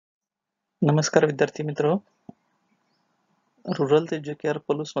नमस्कार विद्यार्थी मित्र, रुरल एज्युकेअर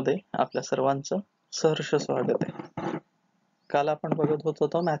पोलूस मध्ये आपल्या सर्वांचं सहर्ष स्वागत आहे. काल आपण बघत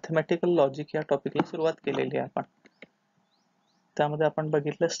होतो मॅथमॅटिकल लॉजिक या टॉपिकला सुरुवात केलेली आहे आपण. त्यामध्ये आपण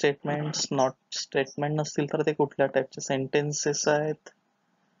बघितलं स्टेटमेंट्स, नॉट स्टेटमेंट नसतील तर ते कुठल्या टाइपचे सेंटेन्सेस आहेत.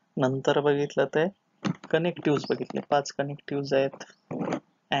 नंतर बघितलं ते कनेक्टिव्हज बघितले, 5 कनेक्टिव्हज आहेत.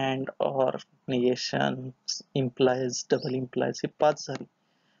 And, or, negation, implies, double implies ही 5 झाली.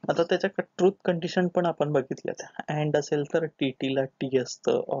 आता त्याच्या ट्रूथ कंडिशन पण आपण बघितल्यात. अँड असेल तर टी ला टी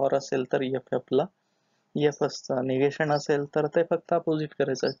असतं, ऑर असेल तर एफ ला एफ असतं, निगेशन असेल तर ते फक्त अपोजिट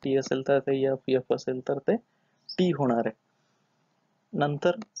करायचं, टी असेल तर ते एफ असेल तर ते टी होणार आहे.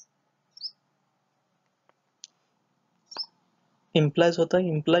 नंतर इम्प्लाइज होतं.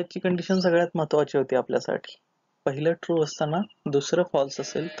 इम्प्लाइजची कंडिशन सगळ्यात महत्वाची होती आपल्यासाठी. पहिलं ट्रू असताना दुसरं फॉल्स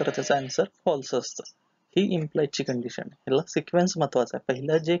असेल तर त्याचा आन्सर फॉल्स असतं. ही इम्प्लाइजची कंडिशन आहे. ह्याला सिक्वेन्स महत्वाचा आहे.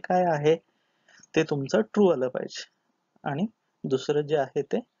 पहिलं जे काय आहे ते तुमचं ट्रू आलं पाहिजे आणि दुसरं जे आहे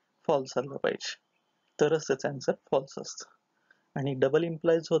ते फॉल्स आलं पाहिजे, तरच त्याचं आन्सर फॉल्स असतं. आणि डबल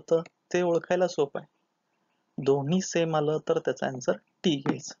इम्प्लाइज होतं ते ओळखायला सोपं आहे. दोन्ही सेम आलं तर त्याचा आन्सर टी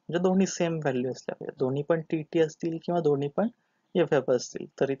घ्यायचं, म्हणजे दोन्ही सेम व्हॅल्यू असल्या पाहिजे. दोन्ही पण टी असतील किंवा दोन्ही पण एफ असतील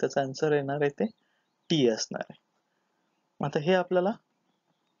तरी त्याचा आन्सर येणार आहे ते टी असणार आहे. आता हे आपल्याला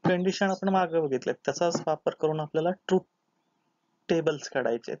कंडिशन आपण मागे बघितले, त्याचाच वापर करून आपल्याला ट्रूथ टेबल्स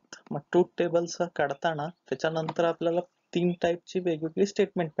काढायचे आहेत. मग ट्रूथ टेबल्स काढताना त्याच्यानंतर आपल्याला 3 टाईपची वेगवेगळी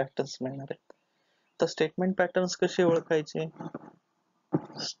स्टेटमेंट पॅटर्न्स मिळणार आहेत. तर स्टेटमेंट पॅटर्न्स कसे ओळखायचे,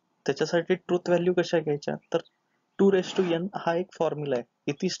 त्याच्यासाठी ट्रूथ व्हॅल्यू कशा घ्यायच्या, तर 2n हा एक फॉर्म्युला आहे.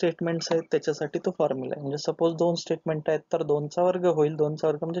 किती स्टेटमेंट्स आहेत त्याच्यासाठी तो फॉर्म्युला आहे. म्हणजे सपोज 2 स्टेटमेंट आहेत तर 2 चा वर्ग होईल, 2 चा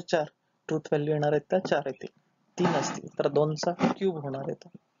वर्ग म्हणजे 4. ट्रूथ व्हॅल्यू येणार आहेत त्या 4 येतील. 3 असतील तर 2 चा क्यूब होणार आहे,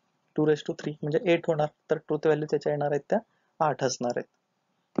 2 म्हणजे 8 होणार. तर ट्रूथ व्हॅल्यू त्याच्या येणार आहेत त्या 8 असणार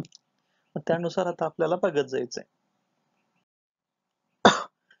आहेत. त्यानुसार आता आपल्याला बघत जायचंय.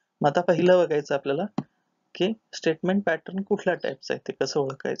 मग आता पहिलं बघायचं आपल्याला की स्टेटमेंट पॅटर्न कुठल्या टाइपचं आहे ते कसं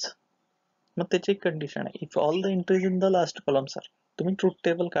ओळखायचं. मग त्याची एक कंडिशन आहे, if all the entries in the last columns R. तुम्ही ट्रूथ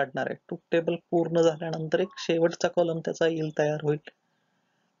टेबल काढणार आहे. ट्रूथ टेबल पूर्ण झाल्यानंतर एक शेवटचा कॉलम त्याचा येईल, तयार होईल.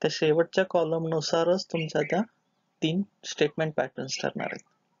 त्या शेवटच्या कॉलम नुसारच तुमच्या त्या 3 स्टेटमेंट पॅटर्न्स ठरणार आहेत.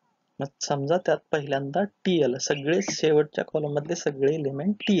 मग समजा त्यात पहिल्यांदा टी आलं, सगळे शेवटच्या कॉलम मधले सगळे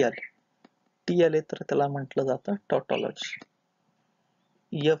एलिमेंट टी आले तर त्याला म्हटलं जातं टॉटॉलॉजी.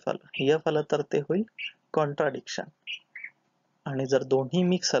 एफ आलं तर ते होईल कॉन्ट्राडिक्शन. आणि जर दोन्ही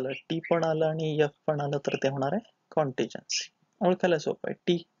मिक्स आलं, टी पण आलं आणि एफ पण आलं तर ते होणार आहे कॉन्टिजन्सी. ओळखायला सोपं आहे,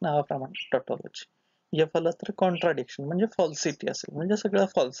 टी नावाप्रमाणे टॉटॉलॉजी. एफ आलं तर कॉन्ट्राडिक्शन म्हणजे फॉल्सिटी असेल, म्हणजे सगळं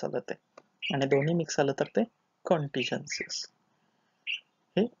फॉल्स आलं ते. आणि दोन्ही मिक्स आलं तर ते कॉन्टिजन्सीज.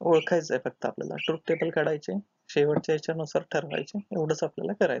 हे ओळखायचं आहे फक्त आपल्याला. ट्रूथ टेबल काढायचे, शेवटच्या याच्यानुसार ठरवायचे, एवढंच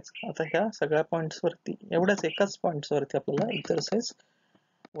आपल्याला करायचं. आता ह्या सगळ्या पॉइंट्स वरती, एवढ्याच एकाच पॉइंट्स वरती आपल्याला एक्सरसाइज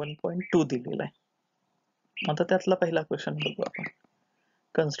 1.2 दिलेला आहे. आता त्यातला पहिला क्वेश्चन बघू आपण.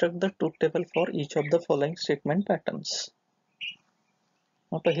 Construct the truth table for each of the following statement patterns.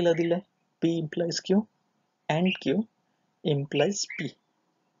 मग पहिलं दिलंय P implies Q and Q implies P.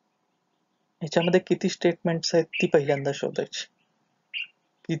 ह्याच्यामध्ये किती स्टेटमेंट्स आहेत ती पहिल्यांदा शोधायची.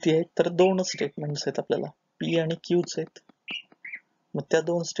 किती आहेत तर 2 स्टेटमेंट्स आहेत आपल्याला, P आणि Q च आहेत. मग त्या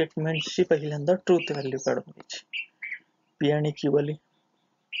 2 स्टेटमेंट्सची पहिल्यांदा ट्रूथ व्हॅल्यू काढून घ्यायची. P आणि Q वाली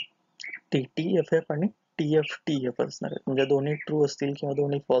TF आणि TF असणार आहेत. म्हणजे दोन्ही ट्रू असतील किंवा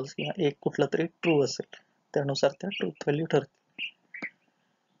दोन्ही फॉल्स किंवा एक कुठला तरी ट्रू असेल, त्यानुसार त्या ट्रूथ व्हॅल्यू ठरतील.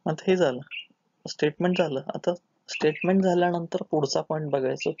 आता हे झालं, स्टेटमेंट झालं. आता स्टेटमेंट झाल्यानंतर पुढचा पॉइंट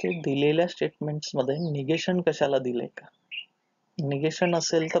बघायचं की दिलेल्या स्टेटमेंट्स मध्ये निगेशन कशाला दिलंय का. निगेशन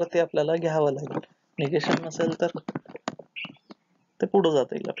असेल तर ते आपल्याला घ्यावं लागेल, निगेशन नसेल तर ते पुढे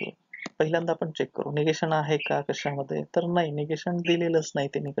जाता येईल आपल्याला. पहिल्यांदा आपण चेक करू निगेशन आहे का कशामध्ये, तर नाही, निगेशन दिलेलंच नाही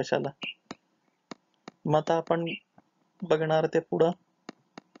त्यांनी कशाला. मग आता आपण बघणार ते पुढं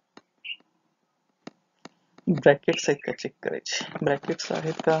ब्रॅकेट्स आहेत का चेक करायचे. ब्रॅकेट्स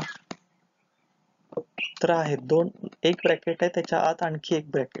आहेत का, तर आहेत 2. एक ब्रॅकेट आहे, त्याच्या आत आणखी एक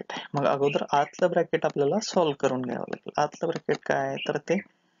ब्रॅकेट आहे. मग अगोदर आतलं ब्रॅकेट आपल्याला सॉल्व्ह करून घ्यावं लागेल. आतलं ब्रॅकेट काय आहे तर ते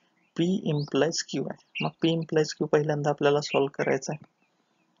P implies Q आहे. मग P implies Q पहिल्यांदा आपल्याला सॉल्व्ह करायचं आहे.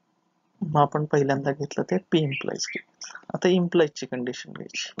 मग आपण पहिल्यांदा घेतलं ते P implies Q. आता implies ची कंडिशन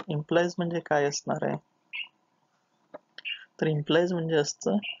घ्यायची. implies म्हणजे काय असणार आहे, तर implies म्हणजे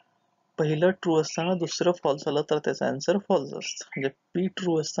असतं पहिलं ट्रू असताना दुसरं फॉल्स आलं तर त्याचा आन्सर फॉल्स असतं. म्हणजे P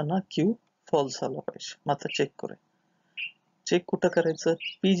ट्रू असताना Q फॉल्स आला पाहिजे. मग आता चेक करूया. चेक कुठं करायचं,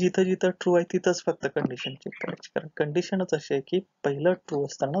 P जिथं जिथं ट्रू आहे तिथंच फक्त कंडिशन चेक करायची, कारण कंडिशनच अशी आहे की पहिलं ट्रू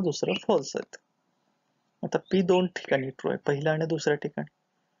असताना दुसरं फॉल्स आहे. आता P 2 ठिकाणी ट्रू आहे, पहिल्या आणि दुसऱ्या ठिकाणी.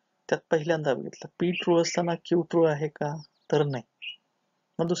 त्यात पहिल्यांदा बघितलं पी ट्रू असताना क्यू ट्रू आहे का, तर नाही.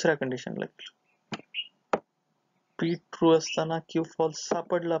 मग दुसऱ्या कंडिशनला गेलो, पी ट्रू असताना क्यू फॉल्स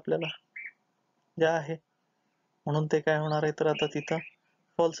सापडलं आपल्याला, जे आहे, म्हणून ते काय होणार आहे, तर आता तिथं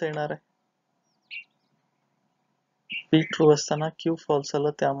फॉल्स येणार आहे. पी ट्रू असताना क्यू फॉल्स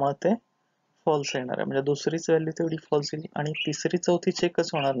आलं, त्यामुळे ते फॉल्स येणार आहे. म्हणजे दुसरीच व्हॅल्यू तेवढी फॉल्स येईल आणि तिसरी चौथी चेकच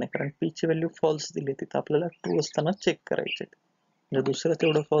होणार नाही, कारण पी ची व्हॅल्यू फॉल्स दिली, तिथं आपल्याला ट्रू असताना चेक करायचे. म्हणजे दुसरं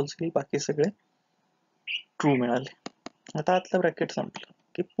तेवढं फॉल्स येईल, बाकी सगळे ट्रू मिळाले. आता आतलं ब्रॅकेट संपलं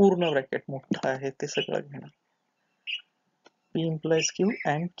की पूर्ण ब्रॅकेट मोठं आहे ते सगळं घेणार. P implies Q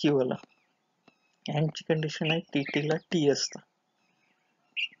and Q आला, अँड ची कंडिशन आहे टी टी ला टी असतं.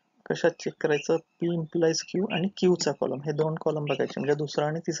 कशात चेक करायचं, पी इम्प्लाइज क्यू आणि क्यू चा कॉलम, हे दोन कॉलम बघायचे. म्हणजे दुसरा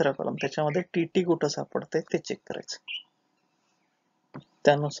आणि तिसरा कॉलम, त्याच्यामध्ये टी टी कुठं सापडतंय ते चेक करायचं.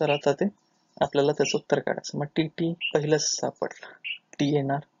 त्यानुसार आता ते आपल्याला त्याचं उत्तर काढायचं. मग टी टी पहिलंच सापडलं, टी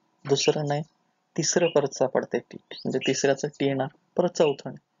येणार, दुसरं नाही, तिसरं परत सापडतंय टी टी, म्हणजे तिसऱ्याचं टी येणार, परत चौथं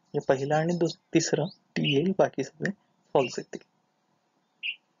नाही, म्हणजे पहिलं आणि तिसरं टी येईल, बाकी सगळे फॉल्स येतील.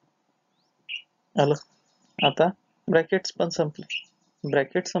 आलं. आता ब्रॅकेट्स पण संपले.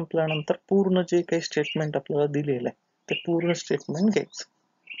 ब्रॅकेट संपल्यानंतर पूर्ण जे काही स्टेटमेंट आपल्याला दिलेलं आहे ते पूर्ण स्टेटमेंट घ्यायचं.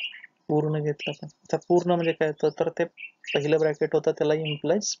 पूर्ण घेतलं आपण, तर पूर्ण म्हणजे काय होतं, तर ते पहिलं ब्रॅकेट होतं त्याला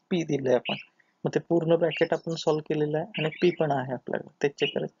इम्प्लाइज पी दिलंय आपण, मग ते पूर्ण ब्रॅकेट आपण सॉल्व्ह केलेलं आहे आणि पी पण आहे आपल्याला, ते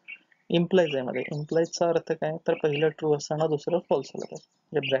चेक करायचं. इम्प्लाइज आहे मध्ये, इम्प्लाइजचा अर्थ काय, तर पहिलं ट्रू असताना दुसरं फॉल्स आलं पाहिजे,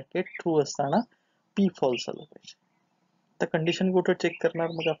 म्हणजे ब्रॅकेट ट्रू असताना पी फॉल्स आलं पाहिजे. तर कंडिशन कुठं चेक करणार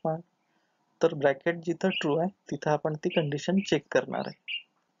मग आपण, तर ब्रॅकेट जिथं ट्रू आहे तिथं आपण ती कंडिशन चेक करणार आहे.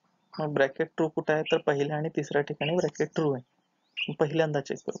 मग ब्रॅकेट ट्रू कुठं आहे, तर पहिल्या आणि तिसऱ्या ठिकाणी ब्रॅकेट ट्रू आहे. पहिल्यांदा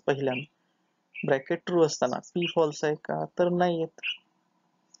चेक करू, पहिल्यांदा ब्रॅकेट ट्रू असताना पी फॉल्स आहे का, तर नाही येत.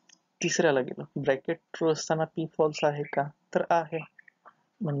 तिसऱ्याला गेलो, ब्रॅकेट ट्रू असताना पी फॉल्स आहे का, तर आहे,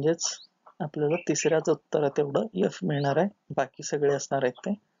 म्हणजेच आपल्याला तिसऱ्याच उत्तर तेवढं एफ मिळणार आहे, बाकी सगळे असणार आहेत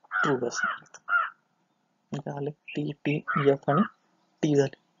ते ट्रू असणार आहेत. झाले टी टी एफ आणि टी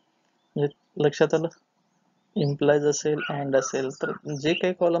झाले. म्हणजे लक्षात आलं, इम्प्लाइज असेल अँड असेल तर जे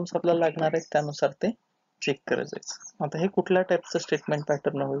काही कॉलम्स आपल्याला लागणार आहेत त्यानुसार ते चेक करत जायचं. आता हे कुठल्या टाईपचं स्टेटमेंट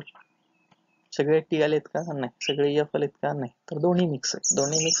पॅटर्न होईल, सगळे टी आलेत का, नाही, सगळे एफ आलेत का, नाही, तर दोन्ही मिक्स आहेत.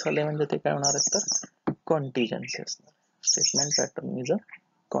 दोन्ही मिक्स आले म्हणजे ते काय होणार आहेत, तर कॉन्टिजन्सी असणार. Statement pattern is a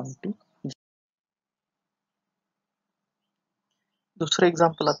कॉन्टी. दुसरं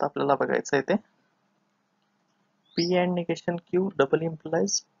एक्झाम्पल आता आपल्याला बघायचं आहे, ते P and negation Q double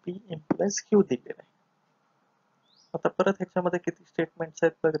implies P implies Q दिलेलं आहे. आता परत ह्याच्यामध्ये किती स्टेटमेंट्स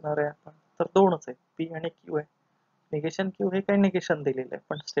आहेत बघणार आहे आपण, तर दोनच आहेत, पी आणि क्यू आहे. निगेशन क्यू हे काही निगेशन दिलेलं आहे,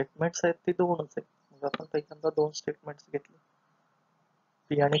 पण स्टेटमेंट्स आहेत ती दोनच आहेत. मग आपण पहिल्यांदा दोन स्टेटमेंट्स घेतले,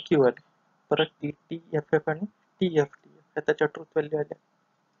 पी आणि क्यू आले, परत टी टी एफ एफ आणि टी एफ टी एफ हे त्याच्या ट्रूथ व्हॅल्यू आल्या.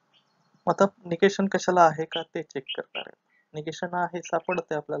 आता निगेशन कशाला आहे का ते चेक करणार आहे. निगेशन आहे,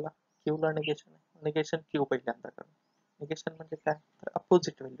 सापडते आपल्याला, क्यू ला निगेशन आहे, निगेशन क्यू पहिल्यांदा करू. निगेशन म्हणजे काय, तर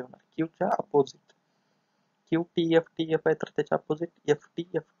अपोजिट व्हॅल्यू होणार, क्यू च्या अपोजिट. क्यू टी एफ आहे तर त्याच्या अपोजिट एफ टी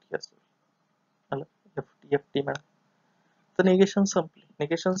असेल. आलं, एफ टी मिळालं. तर निगेशन संपले.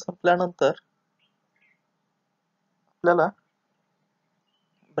 निगेशन संपल्यानंतर आपल्याला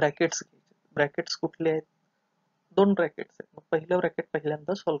ब्रॅकेट्स घ्यायचे. ब्रॅकेट्स कुठले आहेत, दोन ब्रॅकेट्स आहेत. मग पहिलं ब्रॅकेट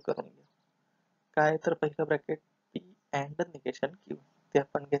पहिल्यांदा सॉल्व्ह करून घ्या. काय, तर पहिलं bracket P and negation Q, ते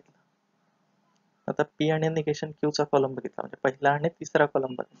आपण घेतलं. आता पी आणि निगेशन क्यू चा कॉलम बघितला, म्हणजे पहिला आणि तिसरा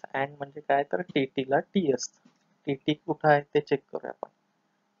कॉलम बघितला. अँड म्हणजे काय, तर टी टी ला टी असतं. टी टी कुठं आहे ते चेक करूया आपण.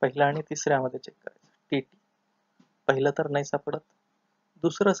 पहिला आणि तिसऱ्यामध्ये चेक करायचं. टी टी पहिलं तर नाही सापडत,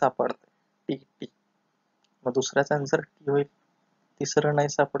 दुसरं सापडतं टी टी, मग दुसऱ्याचा आन्सर टी होईल. तिसरं नाही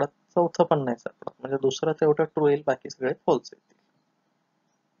सापडत, चौथं पण नाही सापडत, म्हणजे दुसरं तेवढं ट्रू येईल, बाकी सगळे फॉल्स येतील.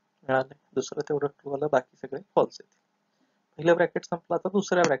 मिळाले, दुसरं तेवढं ट्रू आलं, बाकी सगळे फॉल्स येतील. पहिलं ब्रॅकेट संपला, तर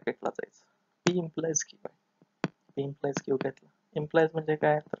दुसऱ्या ब्रॅकेटला जायचं. पी इम्प्लाइज क्यू आहे, पी इम्प्लाइज क्यू घेतला. इम्प्लाइज म्हणजे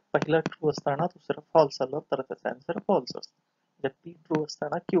काय, तर पहिलं ट्रू असताना दुसरं फॉल्स आलं तर त्याचा आन्सर फॉल्स असतो. म्हणजे पी ट्रू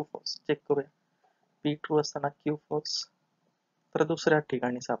असताना क्यू फॉल्स. चेक करूया, पी ट्रू असताना क्यू फॉल्स, तर दुसऱ्या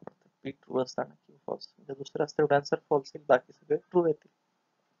ठिकाणी सापडतं. पी ट्रू असताना क्यू फॉल्स, म्हणजे दुसऱ्याच तेवढा आन्सर फॉल्स येईल, बाकी सगळे ट्रू येतील.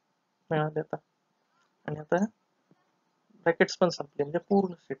 मिळाले आता. आणि आता ब्रॅकेट्स पण संपले, म्हणजे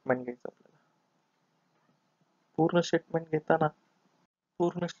पूर्ण स्टेटमेंट घ्यायचं आपल्याला. पूर्ण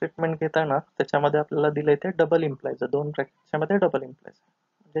स्टेटमेंट घेताना त्याच्यामध्ये आपल्याला दिलंय ते डबल इम्प्लाइज, दोन ब्रॅकेटच्या डबल इम्प्लाइज,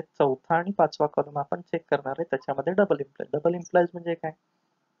 म्हणजे चौथा आणि पाचवा कॉलम आपण चेक करणार आहे, त्याच्यामध्ये डबल इम्प्लाइज. डबल इम्प्लाइज म्हणजे काय,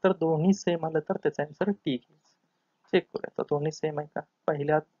 तर दोन्ही सेम आलं तर त्याचा आन्सर टी घ्यायचं. चेक करूया, तर दोन्ही सेम आहे का,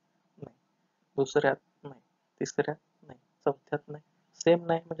 पहिल्यात नाही, दुसऱ्यात नाही, तिसऱ्यात नाही, चौथ्यात नाही, सेम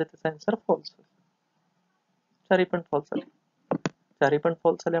नाही, म्हणजे त्याचा आन्सर फॉल्स. चारी पण फॉल्स आले. चारी पण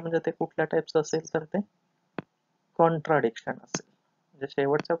फॉल्स आल्या म्हणजे ते कुठल्या टाईपचं असेल तर ते कॉन्ट्राडिक्शन असेल. म्हणजे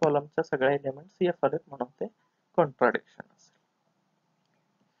शेवटच्या कॉलमच्या सगळ्या एलिमेंट्स एफ आलेत म्हणून ते कॉन्ट्राडिक्शन असेल.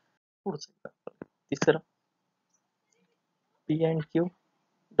 पुढचं एक्झाम्पल तिसरं, P and Q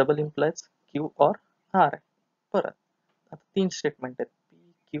double implies Q और आर आहे. परत आता 3 स्टेटमेंट आहेत,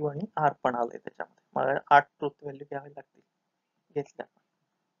 पी क्यू आणि आर पण आलंय त्याच्यामध्ये. मला 8 ट्रूथ व्हॅल्यू घ्यावे लागतील. घेतल्या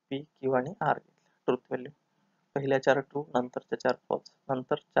पी क्यू आणि आर घेतल्या ट्रूथ व्हॅल्यू. पहिल्या 4 ट्रू, नंतरच्या 4 फॉल्स,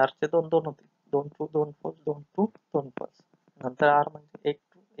 नंतर 4चे 2 2 होतील, 2 ट्रू 2 फॉल्स, 2 ट्रू 2 फॉल्स, नंतर आर म्हणजे 1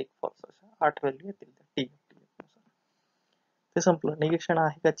 ट्रू 1 फॉल्स, अशा 8 व्हॅल्यू येतील त्या टी नुसार. ते संपलं. निगेशन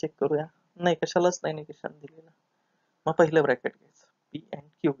आहे का चेक करूया. नाही, कशालाच नाही निगेशन दिलेलं. मग पहिलं ब्रॅकेट घ्यायचं, पी अँड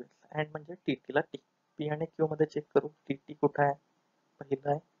क्यू घ्यायचं. अँड म्हणजे टी टी ला टी. पी आणि क्यू मध्ये चेक करू, टी टी कुठं आहे, पहिलं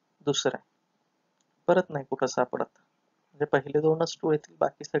आहे, दुसरं आहे, परत नाही कुठं सापडत. म्हणजे पहिले 2च ट्रू येतील,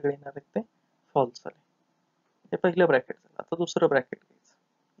 बाकी सगळे येणार आहेत ते फॉल्स झाले. हे पहिलं ब्रॅकेट झालं. आता दुसरं ब्रॅकेट घ्यायचं.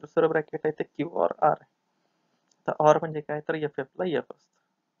 दुसरं ब्रॅकेट आहे ते क्यू और आर आहे. आता ऑर म्हणजे काय, तर एफ एफ ला एफ असतं.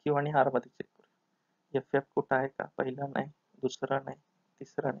 क्यू आणि आर मध्ये चेक करू, एफ एफ कुठं आहे का, पहिलं नाही, दुसरं नाही,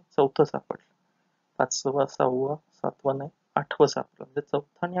 तिसरं नाही, चौथं सापडलं, 5वं 6वं 7वं नाही, 8वं सापडलं. म्हणजे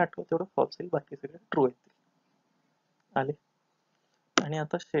 4थं आणि 8वं तेवढं फॉल्स येईल, बाकी सगळे ट्रू येतील. आले. आणि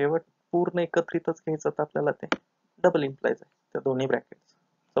आता शेवट पूर्ण एकत्रितच घ्यायचं तर आपल्याला ते डबल इम्प्लाइज आहे त्या दोन्ही ब्रॅकेट,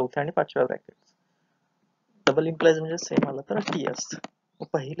 चौथ्या आणि 5व्या ब्रॅकेट. डबल इम्प्लाइज म्हणजे सेम आलं तर टी असतं.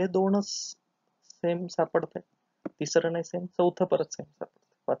 पहिले 2च सेम सापडतंय, तिसरं नाही सेम, चौथं परत सेम सापडतं,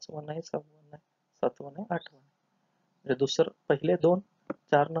 5वं नाही, 6वं नाही, 7वं नाही, 8वं नाही. म्हणजे दुसरं पहिले 2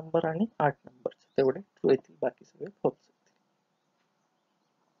 4 नंबर आणि 8 नंबर तेवढे ट्रू येतील, बाकी सगळे फॉल्स येतील.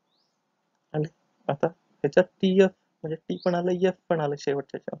 आणि आता ह्याच्यात टी एफ म्हणजे टी पण आलं, एफ पण आलं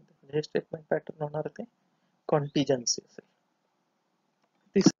शेवटच्या ह्याच्यामध्ये. म्हणजे हे स्टेटमेंट पॅटर्न होणार ते कॉन्टिजन्सी असेल.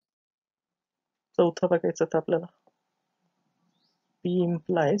 चौथं बघायचं तर आपल्याला, P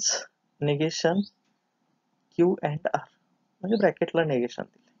implies negation Q and R, म्हणजे ब्रॅकेटला निगेशन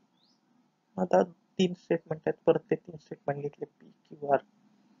दिले. आता 3 स्टेटमेंट आहेत, परत ते 3 स्टेटमेंट घेतले, पी क्यू आर.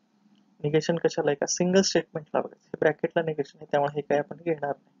 निगेशन कशाला आहे का, सिंगल स्टेटमेंटला बघायचं. हे ब्रॅकेटला निगेशन आहे, त्यामुळे हे काय आपण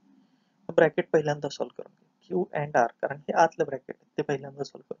घेणार नाही. ब्रॅकेट पहिल्यांदा सॉल्व्ह करून क्यू अँड आर, कारण हे आतलं ब्रॅकेट आहे, ते पहिल्यांदा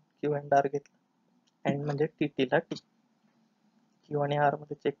सॉल्व्ह करून क्यू अँड आर घेतलं. अँड म्हणजे टी टी ला टी. क्यू आणि आर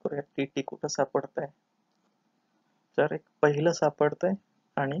मध्ये चेक करूया, टी टी कुठं सापडतंय, तर एक पहिलं सापडतंय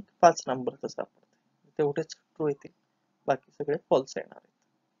आणि 5 नंबरचं सापडतंय. तेवढेच ट्रू येतील, बाकी सगळे फॉल्स येणार आहेत.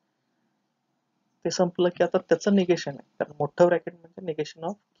 ते संपलं की आता त्याचं निगेशन आहे, कारण मोठं ब्रॅकेट म्हणजे negation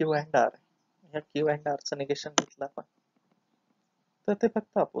of Q and R आहे. ह्या क्यू अँड आरचं निगेशन घेतलं आपण तर ते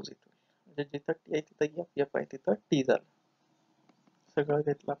फक्त अपोजिट होईल. म्हणजे जिथं टी आहे तिथं एफ, एफ आहे तिथं टी झालं. सगळं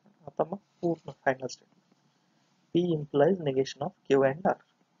घेतलं आपण. आता मग पूर्ण final statement, P implies negation of Q and R.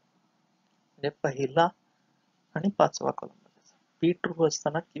 म्हणजे पहिला आणि 5वा कॉलम बघायचा. पी ट्रू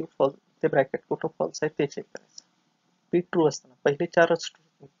असताना क्यू फॉल्स, ते ब्रॅकेट कुठं फॉल्स आहे ते चेक करायचं. पी ट्रू असताना पहिले 4च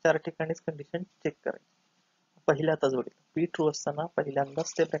ट्रू, 4 ठिकाणीच कंडिशन चेक करायची. पहिल्यातच बघितलं, पी ट्रू असताना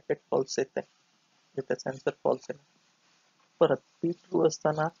पहिल्यांदाच ते ब्रॅकेट फॉल्स येत आहे, म्हणजे त्याचा आन्सर फॉल्स आहे. परत पी ट्रू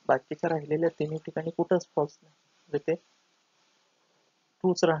असताना बाकीच्या राहिलेल्या 3 ठिकाणी कुठंच फॉल्स नाही, म्हणजे ते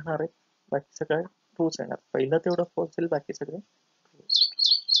ट्रूच राहणार आहे, बाकी सगळे ट्रूच येणार. पहिलं तेवढं फॉल्स येईल, बाकी सगळे ट्रू.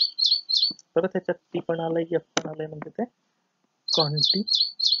 परत ह्याच्यात टी पण आलंय, एफ पण आलंय, म्हणजे ते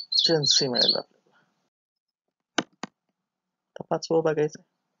कॉन्टिजन्सी मिळेल आपल्याला. आता 5वं बघायचं,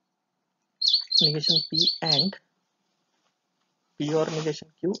 निगेशन पी अँड पी और निगेशन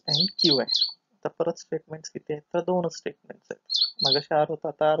क्यू अँड क्यू आहे. आता परत स्टेटमेंट्स किती आहेत, तर 2च स्टेटमेंट्स आहेत. मगाशी आर होता,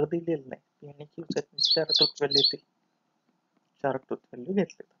 आता आर दिलेलं नाही. पी आणि क्यू चे 4 ट्रूथ व्हॅल्यू येतील, 4 ट्रूथ व्हॅल्यू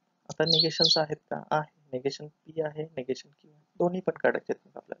घेतले. आता निगेशन्स आहेत का, आहे. निगेशन पी आहे, निगेशन क्यू आहे, दोन्ही पण काढायचे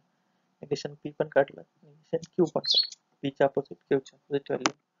आहेत आपल्याला. निगेशन पी पण काढलं, निगेशन क्यू पण काढलं. पीच्या अपोजिट, क्यूच्या अपोजिट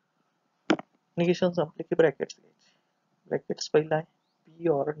व्हॅल्यू. निगेशन संपले की ब्रॅकेट्स घ्यायचे. ब्रॅकेट्स पहिला आहे पी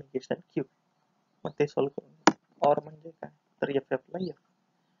और निगेशन क्यू, मग ते सॉल्व्ह करून. और म्हणजे काय, तर एफ एफ ला एफ,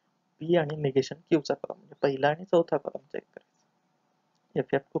 पी आणि निगेशन क्यूचा कॉलम म्हणजे पहिला आणि चौथा कॉलम चेक करायचा.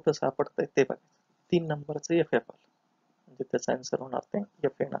 एफ एफ कुठं सापडतंय ते बघायचं. 3 नंबरचं एफ एफ आलं म्हणजे त्याचा आन्सर होणार ते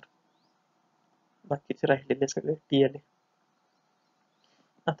एफ येणार. बाकीचे राहिलेले सगळे टी आले.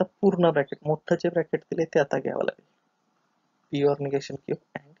 आता पूर्ण ब्रॅकेट, मोठं जे ब्रॅकेट दिले ते आता घ्यावं लागेल. पी और निगेशन क्यू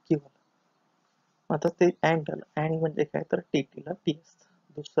अँड क्यू आलं. आता ते अँड आलं, अँड म्हणजे काय, तर टी टी ला टी असतं.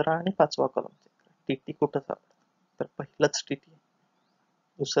 दुसरा आणि 5वा कॉलम चेक करा, टी टी कुठं सापडतं, तर पहिलंच टी टी,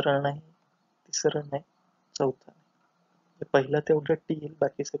 दुसरं नाही, तिसरं नाही, चौथं नाही. पहिलं तेवढं टी येईल,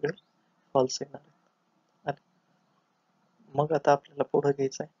 बाकी सगळे फॉल्स येणार आहेत. मग आता आपल्याला पुढे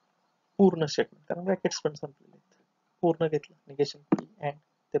घ्यायचं आहे पूर्ण स्टेटमेंट, कारण ब्रॅकेट्स पण संपलेले आहेत. पूर्ण घेतलं, निगेशन पी अँड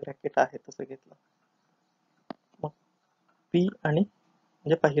ते ब्रॅकेट आहे तसं घेतलं. मग पी आणि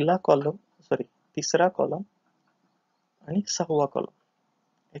म्हणजे पहिला कॉलम, सॉरी तिसरा कॉलम आणि 6वा कॉलम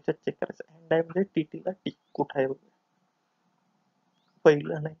याच्यात चेक करायचं. एंड आहे म्हणजे टीटी ला टी कुठं आहे वगैरे.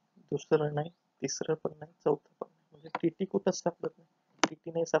 पहिलं नाही, दुसरं नाही, तिसरं पण नाही, चौथं पण नाही, म्हणजे टीटी कुठं सापडत नाही.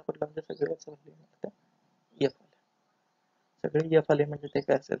 टीटी नाही सापडला म्हणजे सगळ्याच व्हॅल्यू एफ आले. सगळे एफ आले म्हणजे ते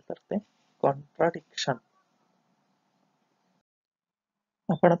काय असेल तर ते कॉन्ट्राडिक्शन.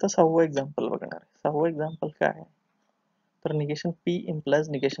 आपण आता 6वं एक्झाम्पल बघणार आहे. 6वं एक्झाम्पल काय आहे तर negation P implies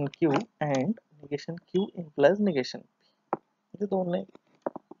negation Q and negation Q implies negation P. म्हणजे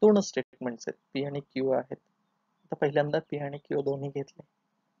दोनच स्टेटमेंट्स आहेत, पी आणि क्यू आहेत. आता पहिल्यांदा पी आणि क्यू दोन्ही घेतले,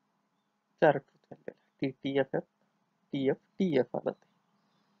 4 truth value T T F F T F T F आलं.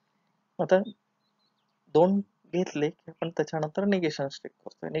 आता दोन घेतले की आपण त्याच्यानंतर निगेशन चेक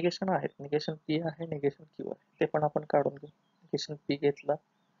करतोय. निगेशन आहेत, निगेशन पी आहे, निगेशन क्यू आहे, ते पण आपण काढून घेऊ. निगेशन पी घेतला,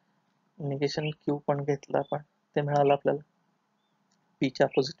 निगेशन क्यू पण घेतला, पण ते मिळालं आपल्याला पीच्या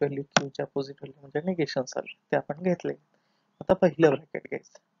अपोजिट व्हॅल्यू क्यूच्या अपोजिट व्हॅल्यू म्हणजे निगेशन आले, ते आपण घेतले. आता पहिलं ब्रॅकेट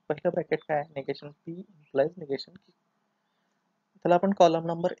घ्यायचं. पहिलं ब्रॅकेट काय आहे, negation P implies negation Q. त्याला आपण कॉलम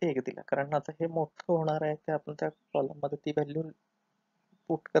नंबर 1 दिला, कारण आता हे मोठं होणार आहे, ते आपण त्या कॉलम मध्ये ती व्हॅल्यू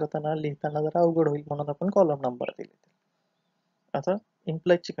पुट करताना लिहिताना जरा अवघड होईल म्हणून आपण कॉलम नंबर दिले. आता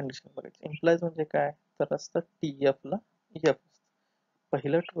इम्प्लाइजची कंडिशन बघायची. इम्प्लाइज म्हणजे काय तर असतं टी एफ ला एफ,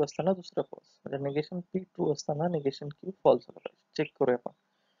 पहिलं ट्रू असताना दुसरं फॉल्स, म्हणजे निगेशन पी ट्रू असताना निगेशन क्यू फॉल्स झालं पाहिजे. चेक करूया आपण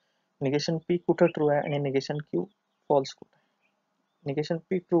निगेशन पी कुठं ट्रू आहे आणि निगेशन क्यू फॉल्स कुठं आहे. निगेशन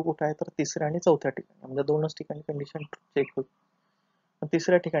पी ट्रू कुठं आहे तर तिसऱ्या आणि चौथ्या ठिकाणी, म्हणजे दोनच ठिकाणी कंडिशन चेक होईल.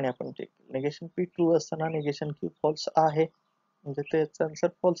 तिसऱ्या ठिकाणी आपण चेक निगेशन पी ट्रू असताना निगेशन क्यू फॉल्स आहे, म्हणजे त्याचा आन्सर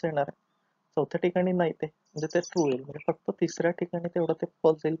फॉल्स येणार आहे. चौथ्या ठिकाणी नाही ते, म्हणजे ते ट्रू येईल. म्हणजे फक्त तिसऱ्या ठिकाणी तेवढं ते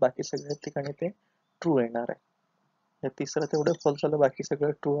फॉल्स येईल, बाकी सगळ्या ठिकाणी ते ट्रू येणार आहे. तिसरं तेवढं फॉल्स आलं, बाकी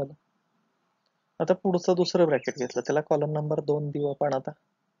सगळं ट्रू आलं. आता पुढचं दुसरं ब्रॅकेट घेतलं, त्याला कॉलम नंबर 2 देऊ आपण. आता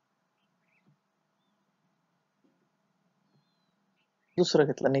दुसरं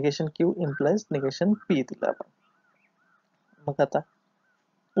घेतलं, negation Q implies negation P दिलं आपण. मग आता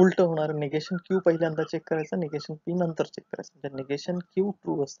उलट होणार, निगेशन क्यू पहिल्यांदा चेक करायचं, निगेशन पी नंतर चेक करायचं. म्हणजे निगेशन क्यू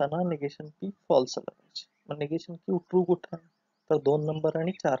ट्रू असताना निगेशन पी फॉल्स आलं पाहिजे. मग निगेशन क्यू ट्रू कुठं आहे तर 2 नंबर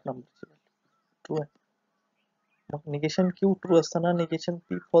आणि 4 नंबरची व्हॅल्यू ट्रू आहे. मग निगेशन क्यू ट्रू असताना निगेशन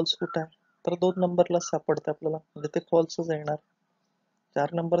पी फॉल्स कुठं आहे तर 2 नंबरला सापडतं आपल्याला, म्हणजे ते फॉल्सच येणार.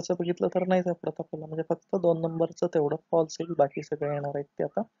 4 नंबरचं बघितलं तर नाही सापडत आपल्याला, म्हणजे फक्त 2 नंबरचं तेवढं फॉल्स येईल, बाकी सगळे येणार आहेत ते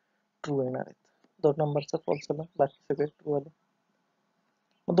आता ट्रू येणार आहेत. 2 नंबरचं फॉल्स आलं, बाकी सगळे ट्रू आले.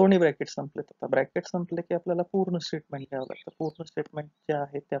 मग दोन्ही ब्रॅकेट संपलेत. आता ब्रॅकेट संपले की आपल्याला पूर्ण स्टेटमेंट घ्यावं लागतं. पूर्ण स्टेटमेंट जे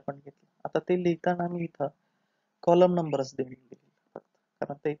आहे ते आपण घेतलं. आता ते लिहिताना मी इथं कॉलम नंबरच देऊन लिहिलं फक्त,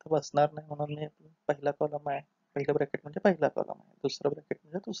 कारण ते इथं बसणार नाही म्हणून मी पहिला कॉलम आहे, पहिलं ब्रॅकेट म्हणजे पहिला कॉलम आहे, दुसरं ब्रॅकेट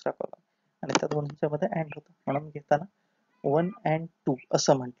म्हणजे दुसरा कॉलम, आणि त्या दोन्हीच्या मध्ये अँड होतं म्हणून घेताना 1 and 2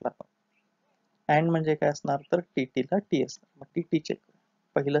 असं म्हटलं आपण. अँड म्हणजे काय असणार तर टीटी ला टी असणार. मग टीटी चेक,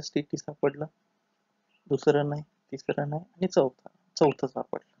 पहिलंच टीटी सापडलं, दुसरं नाही, तिसरं नाही, आणि चौथं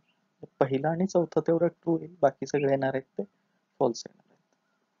सापडलं. पहिला आणि चौथं तेवढं ट्रू येईल, बाकी सगळे येणार आहेत ते फॉल्स येणार आहेत.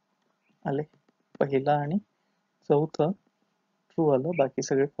 आले, पहिला आणि चौथं ट्रू आलं, बाकी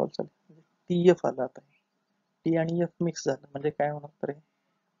सगळे फॉल्स आले. टी एफ आलं. आता टी आणि एफ मिक्स झालं म्हणजे काय होणार तर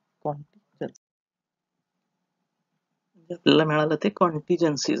कॉन्टिजन्सी, म्हणजे आपल्याला मिळालं ते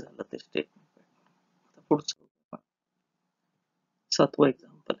कॉन्टिजन्सी झालं ते स्टेटमेंट. पुढचं 7वं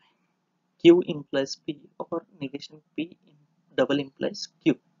एक्झाम्पल आहे. क्यू इम्प्लाइज पी और negation P double implies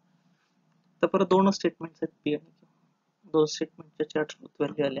Q. तर परत दोन स्टेटमेंट्स आहेत, पी आणि क्यू. दोन स्टेटमेंटच्या 4 ट्रूथ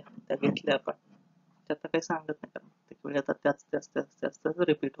व्हॅल्यू आल्या, त्या घेतल्या आपण. त्यात काही सांगत नाही, कारण प्रत्येक वेळी आता त्याच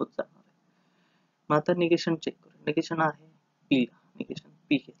रिपीट होत जाणार आहे. मग आता निगेशन चेक करू. निगेशन आहे पी ला, निगेशन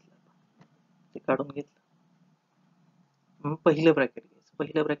पी घेतलं आपण, ते काढून घेतलं. मग पहिलं ब्रॅकेट घ्यायचं.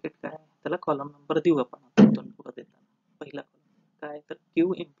 पहिलं ब्रॅकेट काय आहे त्याला कॉलम नंबर देऊ आपण आता पुढे देताना. पहिला कॉलम काय तर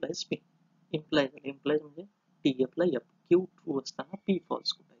क्यू इम्प्लाइज पी. इम्प्लाइज म्हणजे टी एफ ला एफ. क्यू ट्रू असताना पी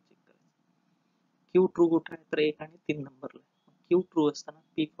फॉल्स कुठे आहे चेक करायचं. क्यू ट्रू कुठे आहे तर 1 आणि 3 नंबरला. क्यू ट्रू असताना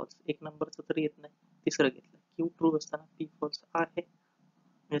पी फॉल्स, 1 नंबरचं तर येत नाही, तिसरं घेतलं. क्यू ट्रू असताना पी फॉल्स आहे,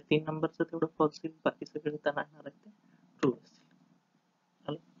 म्हणजे 3 नंबरचं तेवढं फॉल्स येईल, बाकी सगळे त्यांना येणार आहेत ते ट्रू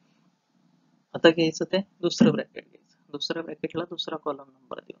असतील. आता घ्यायचं ते दुसरं ब्रॅकेट घ्यायचं. दुसऱ्या ब्रॅकेटला दुसरा कॉलम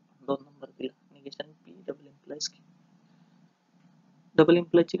नंबर देऊ. 2 नंबर दिला, negation P double implies Q. Double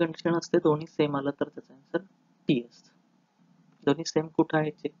इम्प्लाइजची condition असते दोन्ही सेम आलं तर त्याचा आन्सर टी असतं. दोन्ही सेम कुठं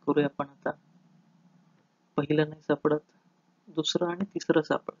आहे चेक करूया आपण. आता पहिलं नाही सापडत, दुसरं आणि तिसरं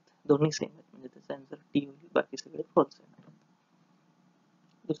सापडत, दोन्ही सेम आहेत, म्हणजे त्याचा आन्सर टी होईल, बाकी सगळे फॉल्स येणार.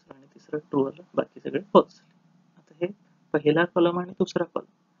 दुसरं आणि तिसरं ट्रू आलं, बाकी सगळे फॉल्स. आता हे पहिला कॉलम आणि दुसरा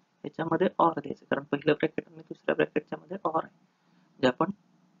कॉलम, ह्याच्यामध्ये ऑर द्यायचं, कारण पहिल्या ब्रॅकेट आणि दुसऱ्या ब्रॅकेटच्या मध्ये ऑर आहे, जे आपण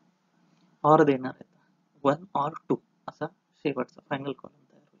ऑर देणार आहे. 1 or 2 असा शेवटचा फायनल कॉलम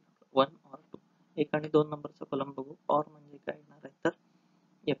तयार होईल. 1 or 2 1 आणि 2 नंबरचा कॉलम बघू. ऑर म्हणजे काय येणार आहे, तर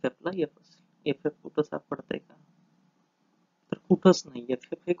एफ एफ ला एफ असेल. एफ एफ कुठं सापडतंय का, तर कुठंच नाही. एफ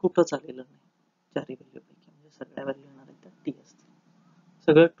एफ हे कुठंच आलेलं नाही चारही व्हॅल्यू पैकी, म्हणजे सगळ्या व्हॅल्यू येणार आहेत त्या टी असतील.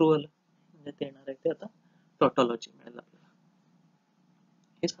 सगळं ट्रू आलं म्हणजे ते येणार आहे ते आता टॉटॉलॉजी मिळेल आपल्याला.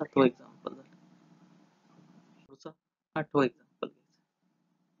 हे 7वं एक्झाम्पल झालं. पुढचा 8वं एक्झाम्पल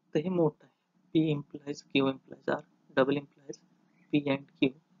घ्यायचं. तर हे मोठं आहे. P implies Q implies R, double implies P and Q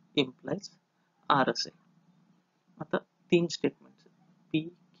implies R असेल. आता 3 स्टेटमेंट्स P,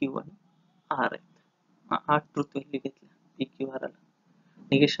 Q आणि R आहेत. 8 ट्रूथ व्हॅल्यू घेतल्या P, Q, R ला.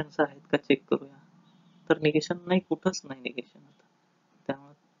 निगेशन्स आहेत का चेक करूया. तर निगेशन नाही, कुठंच नाही निगेशन आता,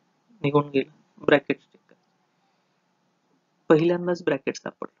 त्यामुळे निघून गेलं. ब्रॅकेट चेक करा. पहिल्यांदाच ब्रॅकेट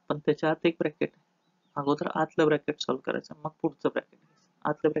सापडलं, पण त्याच्या आत एक ब्रॅकेट आहे. अगोदर आतलं ब्रॅकेट सॉल्व्ह करायचं, मग पुढचं ब्रॅकेट घ्यायचं.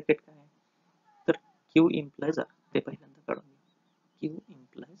 आतलं ब्रॅकेट काय आहे, तर Q implies R, ते पहिल्यांदा काढून घ्या. Q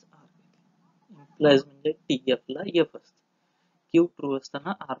implies R, implies म्हणजे TF ला F असतं. Q ट्रू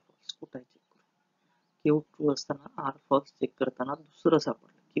असताना R फॉल्स. कुठं आहे चेक करू. Q ट्रू असताना R फॉल्स चेक करताना दुसरं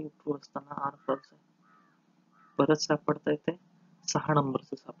सापडलं. Q ट्रू असताना R फॉल्स आहे. परत सापडता येते 6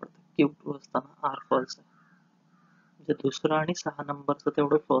 नंबरचं सापडतं. Q ट्रू असताना R फॉल्स आहे, म्हणजे दुसरं आणि 6 नंबरचं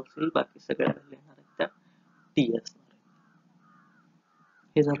तेवढं फॉल्स येईल, बाकी सगळ्या व्हॅल्यू येणार आहेत त्या टी असणार आहे.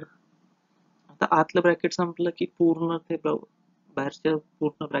 हे झालं. आता आतलं ब्रॅकेट संपलं की पूर्ण ते बाहेरच्या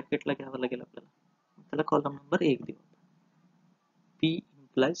पूर्ण ब्रॅकेटला घ्यावं लागेल आपल्याला. त्याला कॉलम नंबर 1 देऊ. P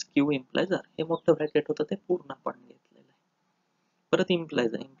implies Q implies R, हे मोठं ब्रॅकेट होतं ते पूर्ण आपण घेतलेलं आहे. परत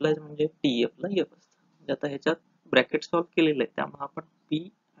इम्प्लाइज आहे. इम्प्लाइज म्हणजे TF ला F असतं. म्हणजे आता ह्याच्यात ब्रॅकेट सॉल्व्ह केलेलं आहे, त्यामुळे आपण P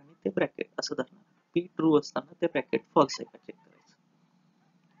आणि ते ब्रॅकेट असं धरणार. P ट्रू असताना ते ब्रॅकेट फॉल्स आहे का चेक करायचं.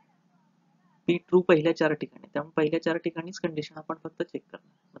 P ट्रू पहिल्या 4 ठिकाणी, त्यामुळे पहिल्या 4 ठिकाणीच कंडिशन आपण फक्त चेक करणार.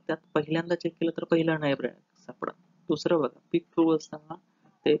 मग त्यात पहिल्यांदा चेक केलं तर पहिला नाही सापडत. दुसरं बघा, P ट्रू असताना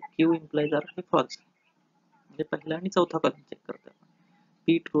ते Q implies R हे फॉल्स आहे, म्हणजे पहिला आणि चौथा कॉलम चेक करतो.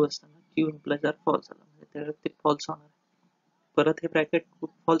 P ट्रू असताना Q implies R फॉल्स झाला, म्हणजे त्यावेळेस ते फॉल्स होणार. परत हे ब्रॅकेट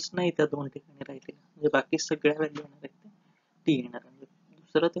फॉल्स नाही त्या 2 ठिकाणी राहिले, म्हणजे बाकी सगळ्या व्हॅल्यू येणार आहेत ते टी येणार, म्हणजे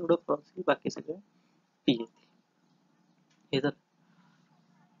दुसरं तेवढं फॉल्स येईल, बाकी सगळे टी येतील. हे जर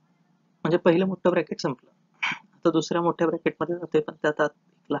म्हणजे पहिलं मोठं ब्रॅकेट संपलं. आता दुसऱ्या मोठ्या ब्रॅकेटमध्ये जाते, पण त्यात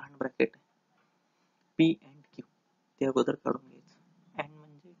एक लहान ब्रॅकेट आहे P and Q, ते अगोदर काढून घ्यायचं. अँड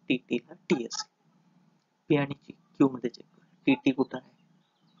म्हणजे टी टी ला टी असेल. P आणि Q मध्ये चेक करू. टी टी कुठं आहे,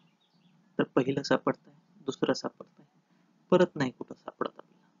 तर पहिलं सापडतंय, दुसरं सापडतंय, परत नाही कुठं सापडत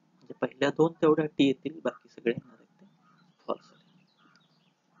आपल्याला, म्हणजे पहिल्या 2 तेवढ्या टी येतील, बाकी सगळे येणार आहेत ते फॉल्स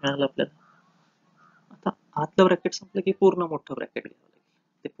मिळालं आपल्याला. आता आतलं ब्रॅकेट संपलं की पूर्ण मोठं ब्रॅकेट घ्यावं लागेल.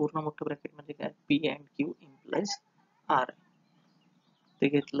 ते पूर्ण मोठं ब्रॅकेट म्हणजे काय, P and Q implies R, ते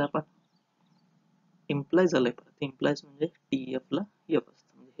घेतलं आपण. इम्प्लाइज आलंय, परत इम्प्लाइज म्हणजे TF ला F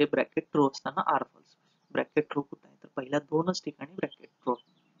असतं, म्हणजे हे ब्रॅकेट ट्रू असताना R फॉल्स. ब्रॅकेट ट्रू कुठं आहे, तर पहिल्या 2च ठिकाणी ब्रॅकेट ट्रू,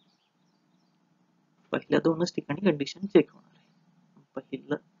 पहिल्या 2च ठिकाणी कंडिशन चेक होणार आहे.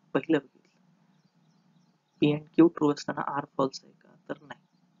 पहिलं बघितलं P and Q ट्रू असताना R फॉल्स आहे का, तर नाही,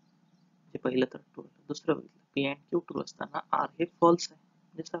 ते पहिलं तर ट्रू. दुसरं बघितलं P and Q ट्रू असताना R हे फॉल्स आहे,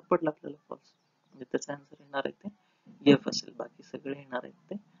 म्हणजे सापडलं आपल्याला फॉल्स, म्हणजे त्याचा आन्सर येणार आहे ते F असेल, बाकी सगळे येणार आहेत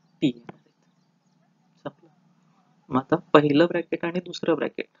ते T येणार आहेत. संपलं. मग आता पहिलं ब्रॅकेट आणि दुसरं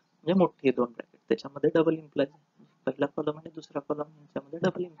ब्रॅकेट म्हणजे मोठे 2 ब्रॅकेट, त्याच्यामध्ये डबल इम्प्लाइज, पहिला कॉलम आणि दुसरा कॉलम यांच्यामध्ये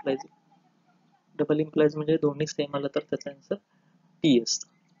डबल इम्प्लाइज. डबल इम्प्लाइज म्हणजे दोन्ही सेम आलं तर त्याचा आन्सर टी असतं.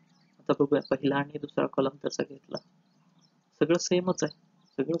 आता बघूया, पहिला आणि दुसरा कॉलम त्याचा घेतला, सगळं सेमच आहे,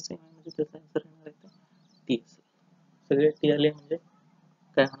 सगळं सेम आहे, म्हणजे त्याचा आन्सर येणार आहे ते टी असेल. सगळे टी आले म्हणजे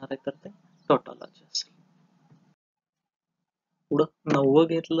काय होणार आहे, तर ते टॉटॉलॉजी असेल. पुढं 9वं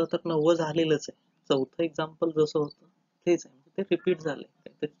घेतलं तर 9वं झालेलंच आहे. 4थं एक्झाम्पल जसं होतं तेच आहे, म्हणजे ते रिपीट झालंय,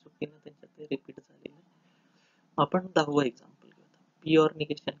 काहीतरी चुकीनं त्यांच्यात ते रिपीट झालेलं आहे. आपण 10वं एक्झाम्पल घेऊ. P or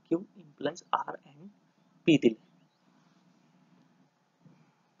negation Q implies R and P दिले.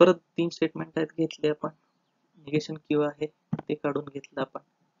 परत 3 स्टेटमेंट आहेत, घेतले आपण. निगेशन Q आहे ते काढून घेतलं आपण.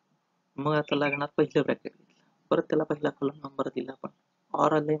 मग आता लागणार पहिलं ब्रॅकेट घेतलं, परत त्याला पहिला कॉलम नंबर दिला आपण.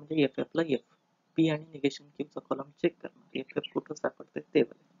 ऑर आलंय म्हणजे एफ एफ ला एफ. P आणि निगेशन Q चा कॉलम चेक करणार, एफ एफ कुठं सापडते ते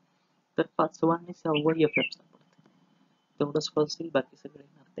बघा. तर 5वं आणि 6वं एफ एफ सापडते, तेवढंच फॉल्स येईल, बाकी सगळे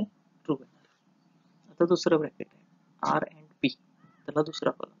येणार ते ट्रू येणार. आता दुसरं ब्रॅकेट आहे R and P, त्याला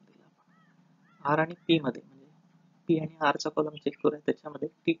दुसरा कॉलम दिला आपण. R आणि P मध्ये, म्हणजे P आणि R चा कॉलम चेक करूया, त्याच्यामध्ये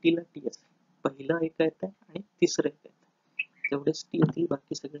टी टी ला टी असेल, पहिलं एक येत आहे आणि तिसरं एक येत आहे, तेवढेच टी येतील,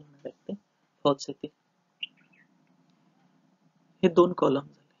 बाकी सगळे येणार आहेत ते फॉल्स येतील. हे 2 कॉलम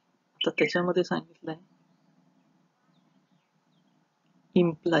झाले. तर त्याच्यामध्ये सांगितलंय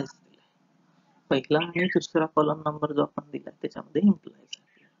इम्प्लाइज दिलाय. पहिला आणि दुसरा कॉलम नंबर जो आपण दिलाय त्याच्यामध्ये इम्प्लाइज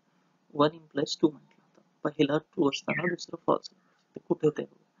आहे. 1 implies 2 म्हटलं होतं. पहिला ट्रू असताना दुसरं फॉल्स. ते कुठे होते?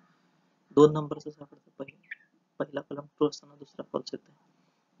 2 नंबरचं सापडतं पहिला कॉलम ट्रू असताना दुसरा फॉल्स येते.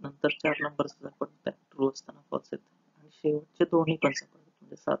 नंतर 4 नंबरचं सापडतं ट्रू असताना फॉल्स येते. आणि शेवटचे दोन्ही पण सापडतात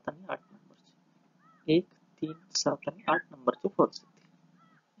म्हणजे 7 आणि 8 नंबरचे. 1, 3, 7 आणि 8 नंबरचे फॉल्स येतील.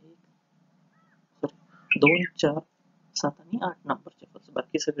 2, 4, 7 आणि 8 नंबरचे फॉल्स.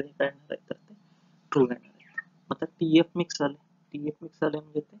 बाकी सगळे काय येणार आहेत तर ते ट्रू येणार आहेत. आता TF मिक्स झाले. TF मिक्स झाले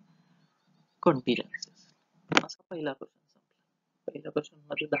म्हणजे ते कंटिन्युअस. असा पहिला क्वेश्चन संपला. पहिल्या क्वेश्चन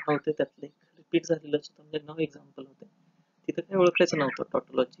मध्ये 10 होते त्यातले रिपीट झालेलं होतं म्हणजे 9 एक्झाम्पल होते. तिथे काही ओळखायचं नव्हतं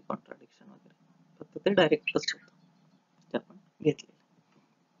टॉटोलॉजी कॉन्ट्राडिक्शन वगैरे, फक्त ते डायरेक्टच होतं ते आपण घेतलेलं.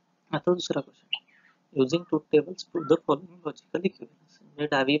 आता दुसरा question, using truth tables prove the following logical equivalence. म्हणजे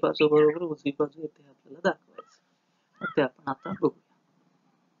डावी बाजू बरोबर उजवी बाजू येते आपल्याला दाखवायचं. ते आपण आता बघूया.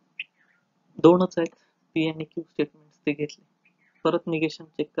 दोनच आहेत पी आणि क्यू स्टेटमेंट्स ते घेतले. परत निगेशन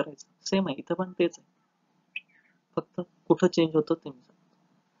चेक करायचं, सेम आहे इथं पण तेच आहे, फक्त कुठं चेंज होतं ते मी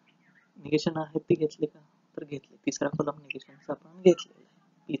सांगतो. निगेशन आहे ते घेतले का तर घेतले. तिसरा कॉलम निगेशनचा आपण घेतलेला आहे,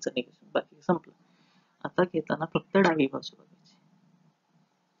 पीचं निगेशन. बाकी संपलं. आता घेताना फक्त डावी बाजू बघायची.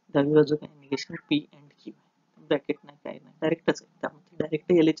 डावी बाजू काय निगेशन पी अँड क्यू आहे, ब्रॅकेट नाही काय नाही, डायरेक्टच आहे. त्यामुळे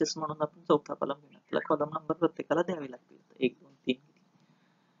डायरेक्ट LHS म्हणून आपण चौथा कॉलम घेणार. त्याला कॉलम नंबर प्रत्येकाला द्यावे लागतील. 1, 2, 3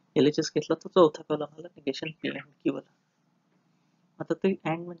 LHS घेतला तर चौथा कॉलम आला निगेशन पी अँड क्यू आला. आता ते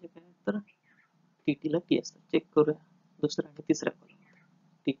अँड म्हणजे काय तर टीटीला टी असतं. चेक करूया दुसऱ्या आणि तिसऱ्या कॉलम.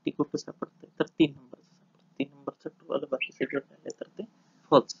 टी कुठं सापडतंय तर 3 नंबरचं सापडतं. 3 नंबरचं ट्रू आलं, बाकी सगळं राहिलं तर ते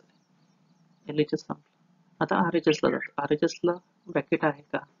फॉल्स झाले. LHS संपलं. आता RHS ला जातो. RHS ला ब्रॅकेट आहे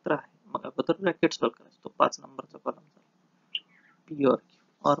का तर आहे. मग अगोदर ब्रॅकेट सॉल्व्ह करायचं. तो 5 नंबरचा कॉलम झाला. P or Q.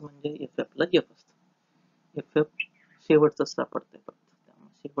 ऑर म्हणजे FF ला F असतं. FF शेवटचं सापडतंय फक्त,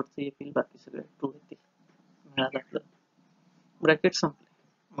 त्यामुळे शेवटचं येतील, बाकी सगळे ट्रू येतील. मिळालं आपलं. ब्रॅकेट संपले.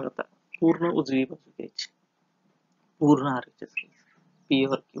 मग आता पूर्ण उजवी बाजू घ्यायची, पूर्ण RHS घ्यायचं. P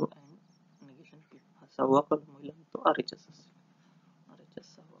or Q and negation P. हा 6वा कॉलम होईल आणि तो RHS असेल.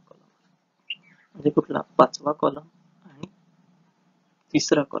 RHS 6वा कॉलम म्हणजे कुठला 5वा कॉलम आणि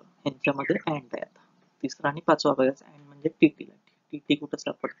तिसरा कॉलम ह्यांच्यामध्ये अँड आहे. आता तिसरा आणि 5वा बघायचा. अँड म्हणजे टीटीला. टीटी कुठं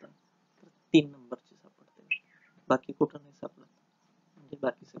सापडतं तर 3 नंबरची सापडते, बाकी कुठं नाही सापडत, म्हणजे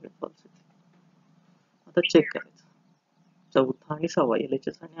बाकी सगळे फॉल्स येतील. आता चेक करायचं. चौथा आणि 6वा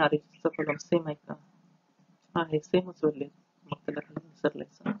LHS आणि RHS चा कॉलम सेम आहे का? आहे, सेमच वरले. मग त्याला खाली आन्सर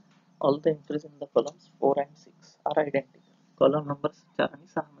लिहायचं. All the entries in the columns 4 and 6 R identical. Column number 4 आणि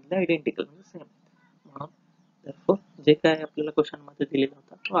 6 मधले आयडेंटिकल म्हणजे सेम आहेत. म्हणून therefore जे काय आपल्याला क्वेश्चन मध्ये दिलेला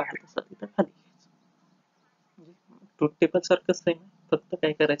होता तो आहे तसा तिथं खाली घ्यायचा. म्हणजे ट्रूथ टेबल सारखंच सेम आहे, फक्त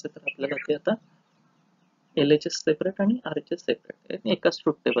काय करायचं तर आपल्याला ते आता LHS सेपरेट आणि RHS सेपरेट एकाच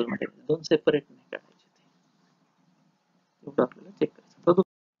ट्रूथ टेबल मध्ये, 2 सेपरेट नाही काढायचे. एवढं आपल्याला चेक करायचं.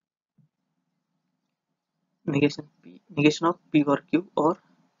 negation of P or Q or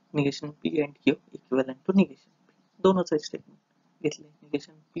negation P and Q equivalent to negation P. दोनच आहे स्टेटमेंट घेतले.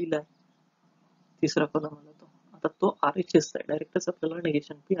 निगेशन P ला तिसरा कॉलम आला तो. आता तो RHS आहे, डायरेक्टच आपल्याला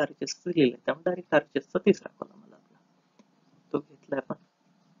निगेशन P RHS लिहिलंय, त्यामुळे डायरेक्ट RHS चा तिसरा कॉलम आला आपला, तो घेतलाय आपण.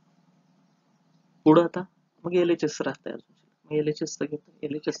 पुढे आता मग LHS राहतंय अजून. मग LHS चं घेतो.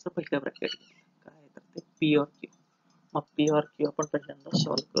 LHS चं पहिल्या ब्रॅकेट घेतलं काय तर ते P or Q. मग P or Q आपण पहिल्यांदा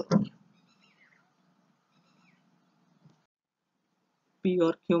सॉल्व्ह करू. P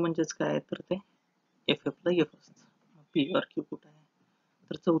or Q म्हणजेच काय तर ते FF ला F असतं. P or Q कुठं आहे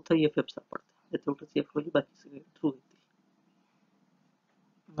तर चौथा FF सापडतं. तेवढंच F होईल, बाकी सगळे ट्रू होतील.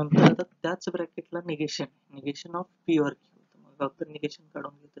 नंतर आता त्याच ब्रॅकेटला negation of P or Q होतं. मग अगोदर निगेशन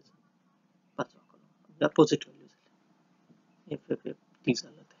काढून घेऊ त्याचं. 5वा कॉलम अपोजिट व्हॅल्यू झाली. FF T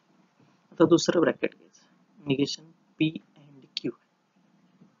झालं ते. आता दुसरं ब्रॅकेट घ्यायचं. Negation P and Q.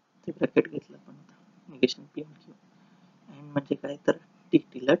 ते ब्रॅकेट घेतलं आपण आता. Negation P and Q. And म्हणजे काय तर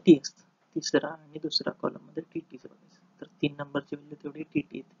टीटीला टी असतं. तिसरा आणि दुसरा कॉलम मध्ये टीटीचं बघायचं. तर 3 नंबरची व्हॅल्यू तेवढी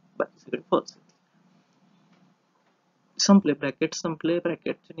टीटी येते, बाकी सगळे फॉल्स येते. संपले ब्रॅकेट, संपले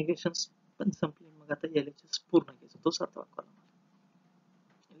ब्रॅकेटचे निगेशन्स पण संपले. मग आता LHS पूर्ण घ्यायचा, तो 7वा कॉलम.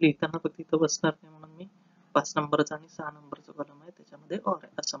 लिहिताना फक्त इथं बसणार नाही म्हणून मी 5 नंबरचा आणि 6 नंबरचा कॉलम आहे त्याच्यामध्ये ऑर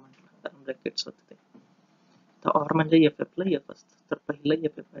आहे असं म्हटलं, कारण ब्रॅकेट्स होते ते. तर ऑर म्हणजे FF ला F असतं. तर पहिलं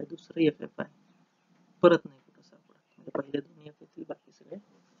FF आहे, दुसरं FF आहे, परत नाही कुठं सापडत, म्हणजे पहिले दोन्ही F येतील, बाकी सगळे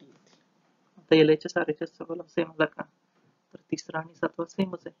T येतील. आता LHS RHS चा कॉलम सेम आला का तर तिसरा आणि 7वा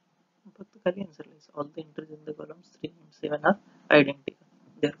सेमच आहे, फक्त खाली आन्सर लिहायचं. All the entries in the columns 3 and 7 R identical.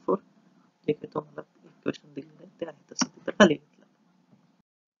 Therefore जे काही तुम्हाला इक्वेशन दिलेलं आहे ते आहे तसं तिथं खाली घेतलं.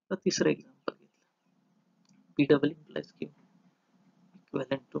 तर तिसरं एक्झाम्पल घेतलं, P double implies Q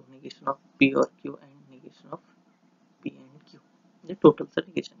equivalent to negation of P और Q and negation of P and Q, म्हणजे टोटलचं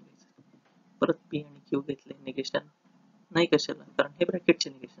निगेशन घ्यायचं. परत पी आणि क्यू घेतले, निगेशन नाही कशाला, कारण हे ब्रॅकेटचे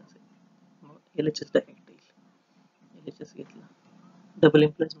निगेशन आहे. मग LHS डायरेक्ट येईल. LHS घेतला, डबल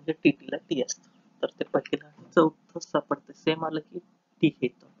इम्प्लाइज म्हणजे टीटीला टी असतं, तर ते पहिलं आणि चौथं सापडते. सेम आलं की टी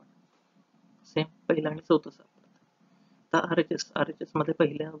घेतो आपण, सेम पहिलं आणि चौथं सापडतं. आता RHS मध्ये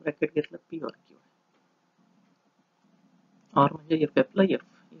पहिल्या ब्रॅकेट घेतलं पी और क्यू, और म्हणजे एफ ला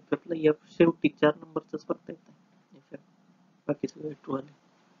एफ शेवटी 4 नंबरच फक्त येतं एफ, बाकी सगळे ट्रू आले.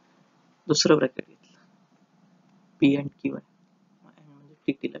 दुसरं ब्रॅकेट घेतलं पी अँड क्यू आहे, म्हणजे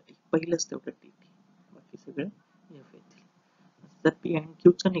टीटीला टी, पहिलंच तेवढं टीटी, बाकी सगळे एफ येतील. तर पी अँड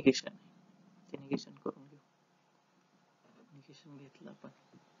क्यूचं निगेशन आहे, ते निगेशन करून घेऊ. निगेशन घेतलं आपण,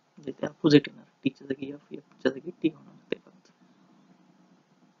 म्हणजे ते अपोजिट येणार, टीच्या जागी एफ, एफच्या जागी टी होणार ते फक्त.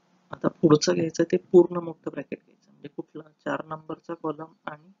 आता पुढचं घ्यायचं ते पूर्ण मोठं ब्रॅकेट घ्यायचं, म्हणजे कुठला 4 नंबरचा कॉलम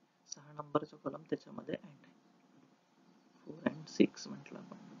आणि 6 नंबरचा कॉलम त्याच्यामध्ये अँड आहे. 4 अँड 6 म्हटलं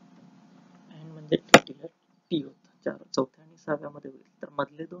आपण, अँड म्हणजे टीटीला टी होतं, चौथ्या आणि 6व्या मध्ये होईल, तर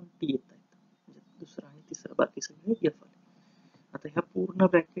मधले 2 टी येत आहेत, म्हणजे दुसरं आणि तिसरं, बाकी सगळे एफ आले. आता ह्या पूर्ण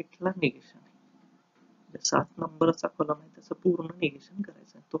ब्रॅकेटला निगेशन आहे, 7 नंबरचा कॉलम आहे त्याचं पूर्ण निगेशन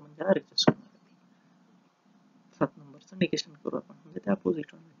करायचं आहे, तो म्हणजे RHS होणार आहे. 7 नंबरचं निगेशन करू आपण, म्हणजे ते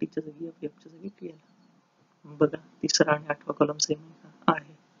अपोजिट होणार, टीच्या जागी एफ, एफच्या जागी टी आला. बघा तिसरा आणि 8वा कॉलम सेम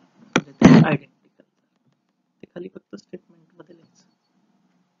आहे, म्हणजे ते आयडेंटिकल, ते खाली फक्त स्टेटमेंट मध्ये लिहायचं.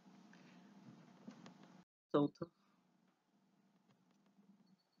 चौथं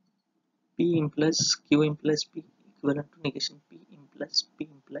P implies Q implies P equivalent to negation P implies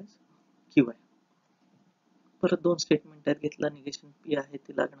Q आहे. परत 2 स्टेटमेंट आहेत, घेतला निगेशन P आहे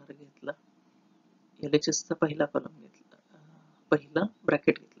ते लागणार घेतला. LHS चा पहिला कॉलम घेतला, पहिला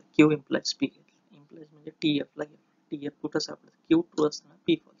ब्रॅकेट घेतला, Q implies P घेतला. implies म्हणजे TF ला घेतला, TF कुठं सापडतं, Q ट्रू असताना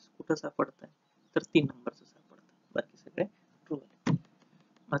P फॉल्स कुठं सापडतंय, तर 3 नंबरचं सापडतं, बाकी सगळे ट्रू आहे.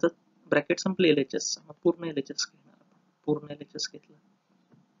 आता ब्रॅकेट संपले LHS, मग पूर्ण LHS घेणार आपण. पूर्ण LHS घेतला,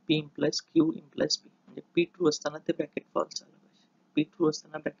 P implies Q implies P, म्हणजे P ट्रू असताना ते ब्रॅकेट फॉल्स आलं पाहिजे. P ट्रू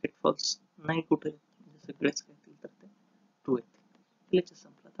असताना ब्रॅकेट फॉल्स नाही कुठे, म्हणजे सगळेच घेतील तर ते ट्रू येते. LHS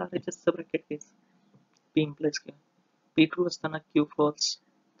संपला, तर RHS चं ब्रॅकेट घ्यायचं, P implies Q, P true असताना Q फॉल्स,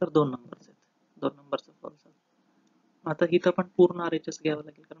 तर 2 नंबरच आहेत, 2 नंबरचं फॉल्स आलं. आता इथं पण पूर्ण RHS घ्यावं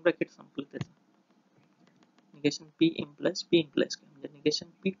लागेल, कारण ब्रॅकेट संपलं त्याचं. निगेशन P implies Q, म्हणजे निगेशन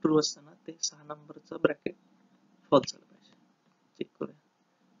P ट्रू असताना ते 6 नंबरचं ब्रॅकेट फॉल्स आलं पाहिजे. चेक करूया,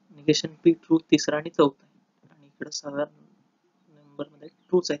 निगेशन P ट्रू तिसरा आणि चौथा आहे, आणि इकडे 6व्या नंबर मध्ये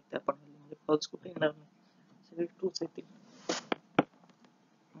ट्रूच आहेत, त्या पण म्हणजे फॉल्स कुठे येणार नाही, सगळे ट्रूच आहेत,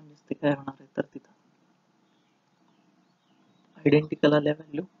 म्हणजे ते काय होणार आहे, तर तिथं आयडेंटिकल आल्या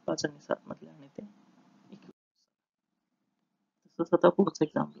व्हॅल्यू 5 आणि 7 मधल्या, आणि ते तसंच. आता पुढचं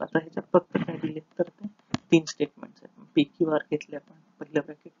एक्झाम्पल, आता ह्याच्यात फक्त काय दिले तर ते 3 स्टेटमेंट्स आहेत. पी क्यू आर घेतले आपण, पहिल्या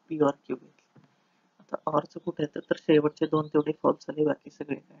ब्रॅकेट पी और क्यू घेतले. आता ऑरचं कुठे येतं, तर शेवटचे 2 तेवढे फॉल्स झाले, बाकी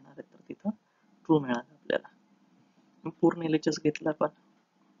सगळे काय येणार आहेत, तर तिथं ट्रू मिळालं आपल्याला. पूर्ण LHS घेतला आपण,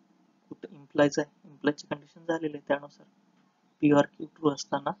 कुठं इम्प्लाइज आहे, इम्प्लाइजची कंडिशन झालेली आहे, त्यानुसार पी और क्यू ट्रू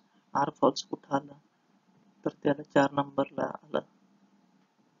असताना आर फॉल्स कुठं आलं, तर त्याला 4 नंबरला आलं,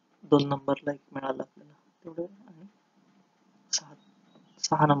 2 नंबरला 1 मिळालं आपल्याला तेवढं, आणि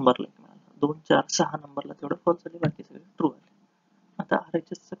 6 नंबरला 1 मिळालं, 2 4 6 नंबरला तेवढं फॉल्स झाले, बाकी सगळे ट्रू आले. आता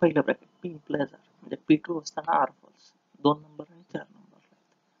RHS चं पहिलं ब्रॅकेट P implies R, म्हणजे P ट्रू असताना R फॉल्स, 2 नंबर आणि 4 नंबरला.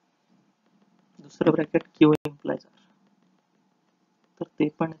 दुसरं ब्रॅकेट Q implies R, तर ते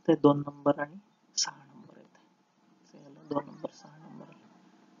पण येते 2 नंबर आणि 6 नंबर येते, 2 नंबर 6 नंबर,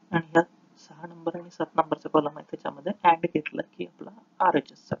 आणि ह्या 6 नंबर आणि 7 नंबरचा कॉलम आहे, त्याच्यामध्ये अँड घेतलं की आपला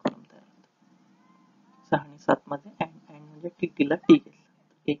RHS चा कॉलम तयार होतो. 6 आणि 7 मध्ये अँड म्हणजे टीटीला टी घेतलं,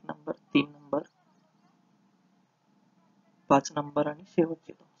 1 नंबर 3 नंबर 5 नंबर आणि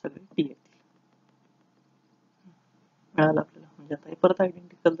शेवटचे 2 सगळे टी येतील, मिळालं आपल्याला. म्हणजे आता हे परत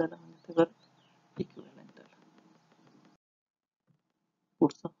आयडेंटिकल झालं, म्हणजे ते परत इक्विव्हॅलेंट झालं.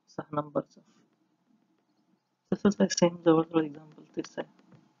 पुढचं 6 नंबरचं तसंच आहे, सेम जवळजवळ एक्झाम्पल तेच आहे,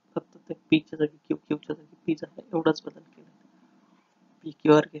 फक्त ते पीच्या जागी क्यू, क्यूच्या जागी पी झालं, एवढाच बदल केला. पी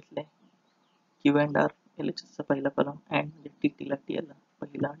क्यू आर घेतले, क्यू अँड आर, LHSचा पहिला कॉलम, अँड म्हणजे टीटीला टी आला,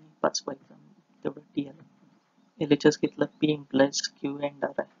 पहिला आणि 5 एक्झाम तेवढं टी आलं. LHS घेतला, P implies Q and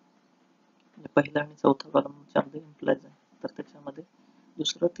R आहे, म्हणजे पहिला आणि चौथा कॉलम मध्ये इम्प्लाइज आहे, तर त्याच्यामध्ये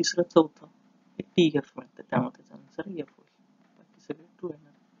दुसरं तिसरं चौथं हे टी एफ मिळतं, त्यामुळे त्याचा आन्सर एफ होईल, बाकी सगळे ट्रू येणार.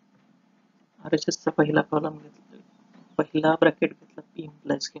 RHSचा पहिला कॉलम घेतला, पहिला ब्रॅकेट घेतला पी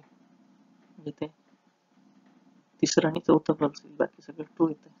इम्प्लाइज क्यू, म्हणजे ते तिसरं आणि चौथं फॉल्स येईल, बाकी सगळं ट्रू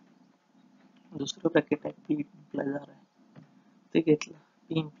येते. दुसरं ब्रॅकेट आहे पी इम्प्लाइज आर आहे ते घेतलं.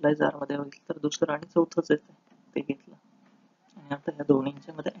 पी इम्प्लाइज आर मध्ये बघितलं तर दुसरं आणि चौथंच येत आहे ते घेतलं. आणि आता ह्या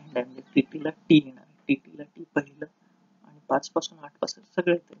दोन्हींच्या मध्ये अँड आहे म्हणजे टीटीला टी येणार. टीटीला टी पहिलं आणि 5 पासून 8 पासून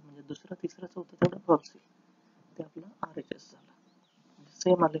सगळे येते म्हणजे दुसरं तिसरं चौथं तेवढं फॉल्स येईल. ते आपलं RHS झालं. म्हणजे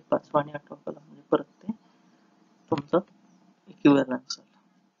सेम आले 5वा आणि 8वा कॉलम म्हणजे परत ते तुमचं इक्विव्हॅलन्स झालं.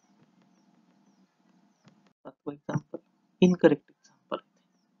 7वं एक्झाम्पल इनकरेक्ट एक्झाम्पल आहे.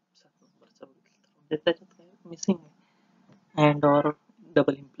 7 नंबरचं बघितलं तर म्हणजे त्याच्यात काय मिसिंग आहे. And or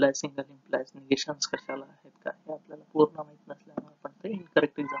double imply single imply निगेशन्स कशाला आहेत का हे आपल्याला पूर्ण माहित नसल्यामुळे आपण ते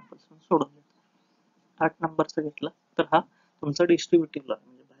इनकरेक्ट एक्झाम्पल्स सोडून देतो. 8 नंबरचं घेतलं तर हा तुमचा डिस्ट्रीब्युटिव्ह लॉ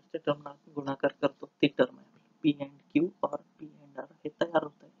म्हणजे बाहेरच्या टर्मना गुणाकार करतो ती टर्म आहे. P and Q or P and R हे तयार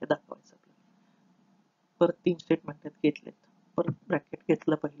होत आहे हे दाखवायचं आपल्याला. परत 3 स्टेटमेंट आहेत घेतलेत. परत ब्रॅकेट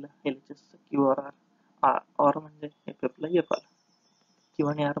घेतलं पहिलं LHS Q or R or म्हणजे एफ ला एफ आला. क्यू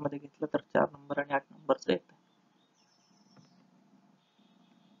आणि आर मध्ये घेतलं तर 4 नंबर आणि 8 नंबरचं येतं.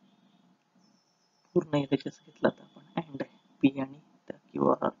 पूर्ण LHS घेतला तर आपण अँड आहे पी आणि त्या क्यू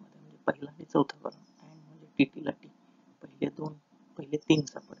आर आर मध्ये म्हणजे पहिला आणि चौथा कॉलम अँड म्हणजे टी ला टी पहिले 3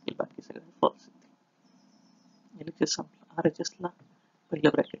 सापडतील बाकी सगळे फॉल्स येतील. LHS संपला. RHS ला पहिलं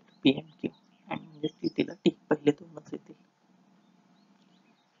bracket P and Q and म्हणजे टी ला टी पहिले 2च येतील.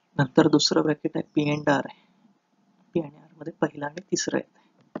 नंतर दुसरं ब्रॅकेट आहे पी अँड आर आहे. पी आणि आर मध्ये पहिला आणि तिसरं येत आहे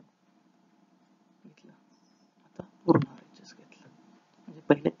घेतलं. आता पूर्ण RHS घेतलं म्हणजे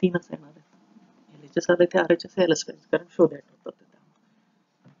पहिले 3च येणार आहेत. LHS आले ते RHS यायलाच पाहिजे कारण शोधायचं होतं ते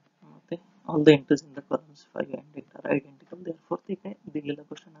त्यामुळे ते all the entries in the columns 5 and 8 R identical therefore ते काय दिलेला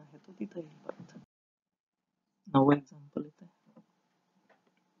क्वेश्चन आहे तो तिथं येईल परत. 9वं एक्झाम्पल येते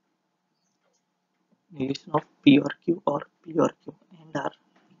negation of P or Q or P or Q and R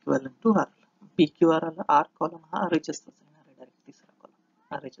equivalent to R. PQR आला R कॉलम हा RHS चा येणार आहे डायरेक्ट तिसरा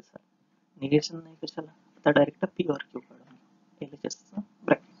कॉलम RHS आला. निगेशन नाही कशाला आता डायरेक्ट P or Q काढून LHS चा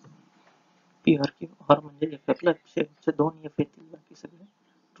ब्रॅकेट P or Q और म्हणजे FF ला शेवटचे 2 F येतील बाकी सगळे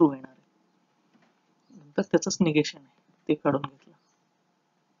ट्रू येणार आहे. नंतर त्याचंच निगेशन आहे ते काढून घेतलं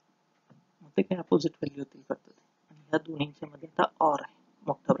मग ते काय अपोजिट व्हॅल्यू होतील फक्त ते. आणि ह्या दोन्हींच्या मध्ये आता ऑर आहे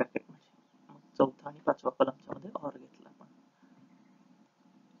मोठा ब्रॅकेट म्हणजे मग चौथा आणि 5वा कॉलमच्या मध्ये ऑर घेतला आपण.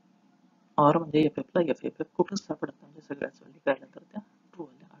 ऑर म्हणजे FF ला FF कुठंच सापडत म्हणजे सगळ्याच व्हॅल्यू काढल्या तर त्या ट्रू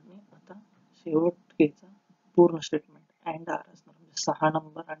आल्या. आणि आता शेवट घ्यायचा पूर्ण स्टेटमेंट अँड आर असणार म्हणजे 6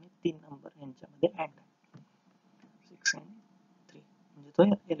 नंबर आणि 3 नंबर यांच्यामध्ये अँड 6 आणि 3 म्हणजे तो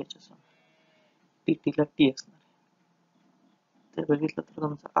LHS टी ला टी असणार आहे. ते बघितलं तर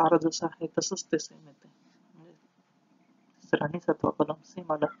तुमचा आर जसा आहे तसंच ते सेम येते म्हणजे तिसरा आणि 7वा कॉलम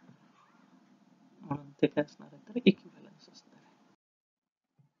सेम आला म्हणून ते काय असणार आहे तर इक्विव्हॅलन्स असणार आहे.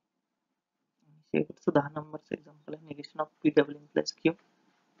 शेवटचं 10 नंबरचं एक्झाम्पल आहे negation of P double implies Q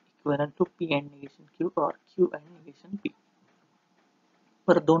equivalent to P and negation Q और क्यू अँड निगेशन पी.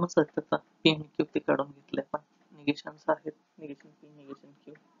 परत 2च आहेत त्याचा पी आणि क्यू ते काढून घेतले पण निगेशन्स आहेत निगेशन पी निगेशन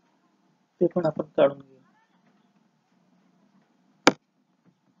क्यू ते पण आपण काढून घेऊ.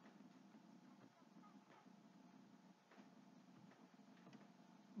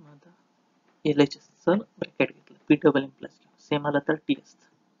 आता LHS चं ब्रॅकेट घेतलं P double implies Q same आला तर टी असतं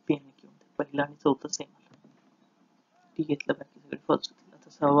पी आणि क्यू मध्ये पहिला आणि चौथं सेम आलं टी घेतलं बाकी सगळे फॉल्स होतील. आता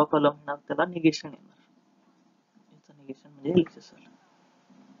 6वा कॉलम येणार त्याला निगेशन येणार याचं निगेशन म्हणजे LHS आलं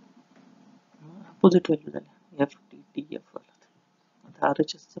अपोजिट व्हॅल्यू झाल्या एफ टी टी एफ आला. आता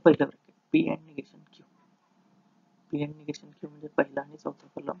RHS चं पहिलं bracket P and negation Q P and negation Q म्हणजे पहिला आणि चौथा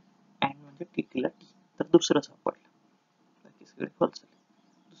कॉलम अँड म्हणजे टी ला टी तर दुसरं सापडलं बाकी सगळे फॉल्स झाले.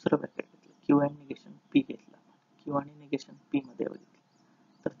 दुसरं ब्रॅकेट घेतलं क्यू अँड निगेशन पी घेतला क्यू आणि निगेशन पी मध्ये बघितलं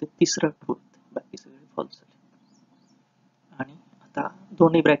तर ते तिसरं ट्रू बाकी सगळे फॉल्स झाले. आणि आता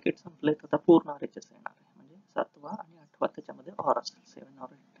दोन्ही ब्रॅकेट संपले आता पूर्ण RHS येणार आहे म्हणजे 7वा आणि 8वा त्याच्यामध्ये ऑर असेल 7 और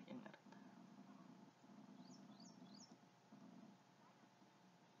 8 येणार आहे.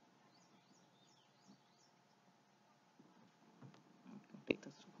 इथं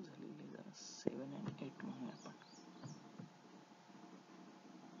चूक झालेली जरा 7 and 8 म्हणूया आपण.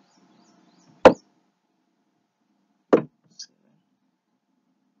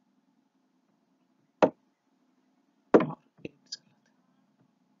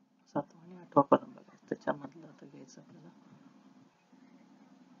 सातवा आणि 8वा कॉलम बघायचा त्याच्यामधलं आता घ्यायचं आपल्याला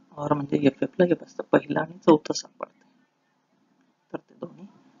और म्हणजे FF ला एफ असतं पहिला आणि चौथं सापडते तर ते दोन्ही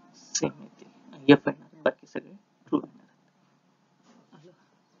सेम येतील एफ येणार बाकी सगळे ट्रू येणार आहेत.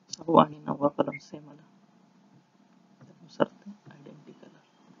 6वा आणि 9वा कॉलम सेम आला त्यानुसार ते आयडेंटिकल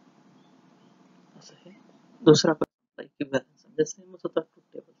असं हे दुसरा क्वेश्चन इक्विव्हॅलन्स म्हणजे सेमच होता ट्रूथ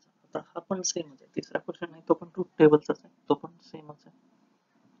टेबलचा. आता हा पण सेमच आहे तिसरा क्वेश्चन आहे तो पण ट्रूथ टेबलचाच आहे तो पण सेमच आहे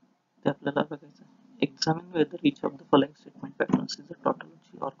ते आपल्याला बघायचं. Examine whether each of the following statement patterns is a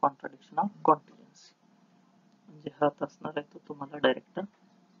tautology or contradiction of contingency. म्हणजे हा असणार आहे तो तुम्हाला डायरेक्ट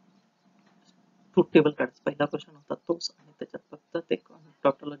ट्रूथ टेबल काढायचं. पहिला क्वेश्चन होता तोच आणि त्याच्यात फक्त ते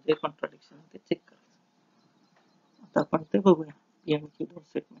टॉटॉलॉजी कॉन्ट्राडिक्शन ते चेक करायचं. आता आपण ते बघूया. पी आणि क्यू दोन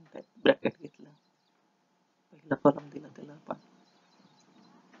स्टेटमेंट आहेत, ब्रॅकेट घेतलं, पहिला कॉलम दिला त्याला आपण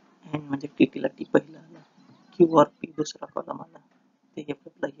एन म्हणजे टीटीला टी पहिला आला, क्यू और पी दुसरा कॉलम आला, ते एफ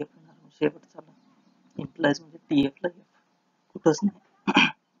ला एफ येणार म्हणजे शेवटचा आला, इम्प्लाइज म्हणजे टी एफ ला एफ कुठंच नाही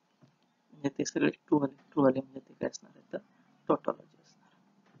म्हणजे ते सगळे ट्रू आले म्हणजे ते काय असणार आहे तर टॉटॉलॉजी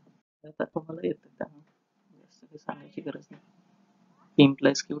असणार. आता तुम्हाला येतं त्यामुळे जास्त काही सांगायची गरज नाही. P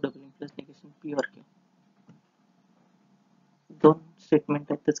implies Q double implies negation P और क्यू दोन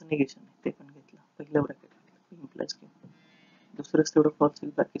स्टेटमेंट आहेत त्याचं निगेशन आहे ते पण घेतलं. पहिलं ब्रॅकेट घेतलं पी इम्प्लाइज क्यू, दुसरंच तेवढं फॉल्स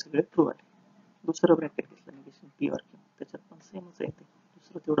बाकी सगळे ट्रू आले. दुसरं ब्रॅकेट घेतलं निगेशन पी और क्यू, त्याच्यात पण सेमच आहे ते,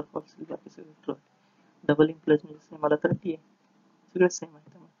 दुसरं तेवढं फॉल्स बाकी सगळे ट्रू आले. डबल इम्प्लाइज म्हणजे सेम आला तर टी आहे, सगळं सेम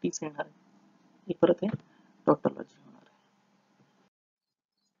आहे त्यामुळे टीच येणार आहे. हे परत आहे टॉटॉलॉजी होणार आहे.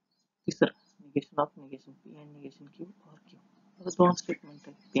 तिसरं negation of negation P and negation Q और क्यू. आता दोन स्टेटमेंट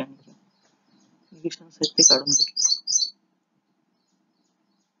आहेत पी आणि क्यू, निगेशन्स आहेत ते काढून घेतले.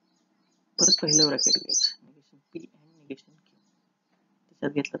 परत पहिलं ब्रॅकेट घ्यायचं negation P and negation Q,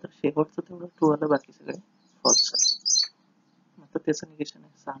 त्याच्यात घेतलं तर शेवटचं तेवढं ट्रू आलं बाकी सगळे फॉल्स आले. आता त्याचं निगेशन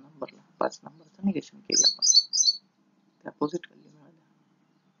आहे 6 नंबरला, 5 नंबरचं निगेशन केलं आपण, ते अपोजिट व्हॅल्यू मिळाल्या.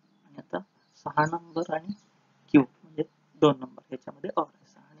 आणि आता 6 नंबर आणि क्यू म्हणजे 2 नंबर ह्याच्यामध्ये ऑर आहे,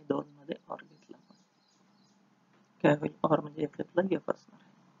 6 आणि 2 मध्ये ऑर घेतला आपण, काय होईल ऑर म्हणजे एफ एफ ला एफ असणार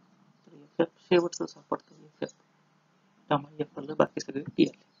आहे, तर एफ एफ शेवटचं सापडतं एफ एफ, त्यामुळे एफ आलं बाकी सगळे टी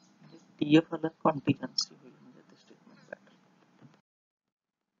आले म्हणजे टी एफ आलं कॉन्टिजन्सी होईल म्हणजे ते statement pattern.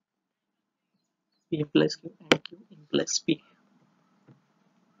 P implies Q and Q implies P.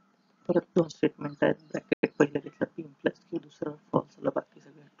 परत दोन स्टेटमेंट आहेत, ब्रॅकेट पहिलं घेतलं पी इम्प्लाइज क्यू, दुसरं फॉल्स आलं बाकी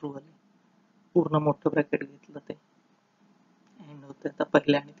सगळे ट्रू आले. पूर्ण मोठं ब्रॅकेट घेतलं ते एंड होतं, आता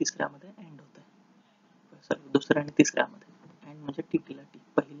पहिल्या आणि तिसऱ्यामध्ये एंड होतं, सॉरी दुसऱ्या आणि तिसऱ्यामध्ये एंड म्हणजे टी टीला टी,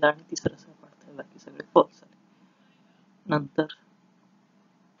 पहिला आणि तिसरा सापडतंय बाकी सगळे फॉल्स आले. नंतर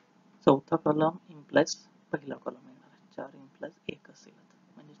चौथा कॉलम इम्प्लाइज पहिला कॉलम येणार आहे, 4 इम्प्लाइज 1 असेल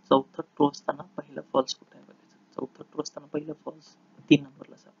म्हणजे चौथं ट्रू असताना पहिलं फॉल्स कुठे आहे बघायचं. चौथं ट्रू असताना पहिलं फॉल्स 3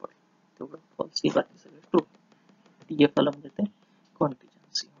 नंबरला सापडलं, तेवढं फॉल्स ही बाकी सगळे ट्रू. टी एफ आला म्हणजे ते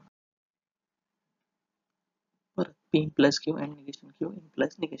कॉन्टिजन्सी होणार. परत P implies Q and negation Q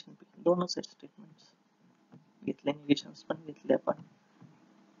implies negation P, दोनच आहेत स्टेटमेंट्स घेतले, निगेशन्स पण घेतले आपण.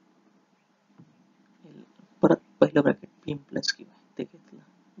 परत पहिलं ब्रॅकेट पी इम्प्लाइज क्यू आहे ते घेतलं,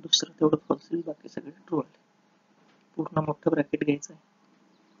 दुसरं तेवढं फॉल्स बाकी सगळे ट्रू आले. पूर्ण मोठं ब्रॅकेट घ्यायचं आहे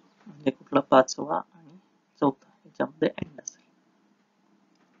म्हणजे कुठला पाचवा आणि चौथा याच्यामध्ये एंड असेल,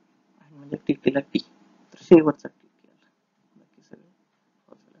 एंड म्हणजे टी टीला टी, तर शेवटचा टी टी आला बाकी सगळे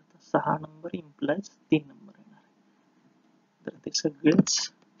फॉल्स आले. आता 6 नंबर इम्प्लाइज 3 नंबर येणार आहे, तर ते सगळेच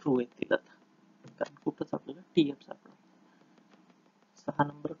ट्रू येतील आता, कारण कुठंच आपल्याला टी एफ सापडला. 6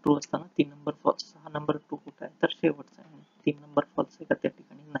 नंबर ट्रू असताना 3 नंबर फॉल्स, 6 नंबर ट्रू कुठं आहे तर शेवटचा आहे, 3 नंबर फॉल्स आहे का त्या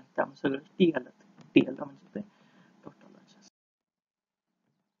ठिकाणी नाही, त्यामुळे सगळं टी आलं, टी आलं म्हणजे ते टोटॉलॉजी.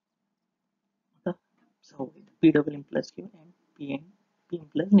 आता P double implies Q and P N P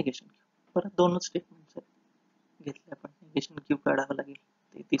implies negation Q, परत दोनच स्टेटमेंट्स आहेत घेतले आपण. निगेशन क्यू काढावं लागेल,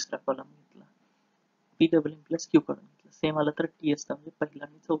 ते तिसरा कॉलम घेतला, पी डबल इम्प्लाइज क्यू काढून घेतला, सेम आलं तर टी असतं म्हणजे पहिला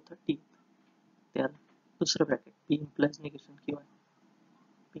आणि चौथा टी, त्याला दुसरं bracket P implies negation Q आहे,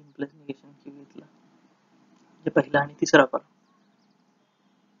 पी इम्प्लाइज निगेशन क्यू घेतला म्हणजे पहिला आणि तिसरा कॉलम,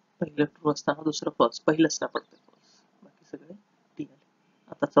 पहिलं ट्रू असताना दुसरं फॉल्स, पहिलंच सापडतं फॉल्स बाकी सगळे टी आले.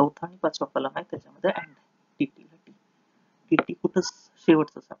 आता चौथा आणि पाचवा कॉलम आहे त्याच्यामध्ये एंड आहे, टी टीला टी, टी टी कुठंच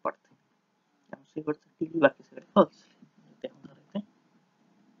शेवटचं सापडते त्यामुळे शेवटचं टी बाकी सगळे फॉल्स, ते होणार आहे ते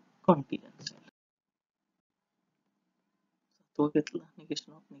कॉन्टिजन्सी. तो घेतला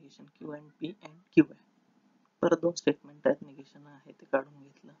negation of negation Q and P and Q आहे. परत दोन स्टेटमेंट आहेत निगेशन आहे ते काढून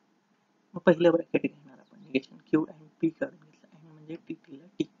घेतलं, मग पहिलं ब्रॅकेट घेणार आपण निगेशन क्यू अँड पी काढून घेतलं, अँड म्हणजे टी टीला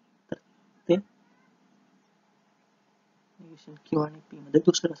टी, तर ते निगेशन क्यू आणि पी मध्ये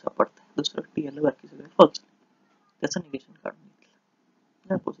दुसरं सापडतं, दुसरं टी आलं बाकी सगळे फॉल्स, त्याचं निगेशन काढून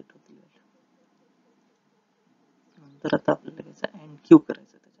घेतलं, अपोजिट होती व्हॅल्यू. नंतर आता आपल्याला घ्यायचं अँड क्यू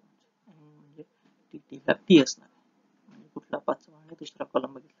करायचं, त्याच्यामध्ये अँड म्हणजे टी टीला टी असणार आहे, म्हणजे कुठला पाचवा आणि दुसरा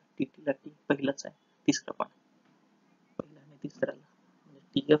कॉलम बघितला, टी टीला टी पहिलाच आहे, तिसरा पण पहिला आणि तिसऱ्याला म्हणजे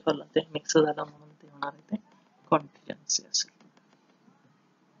टी एफ आला ते मिक्स झाला म्हणून ते होणार आहे ते कॉन्टिजन्सी असेल.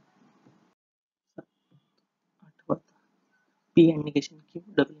 आठवत P and negation Q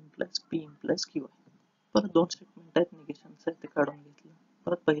double implies P implies Q आहे. परत दोन स्टेटमेंट आहेत निगेशनचे ते काढून घेतलं,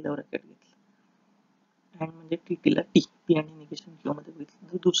 परत पहिल्या ब्रॅकेट घेतलं, अँड म्हणजे टी ला टी, पी आणि निगेशन क्यू मध्ये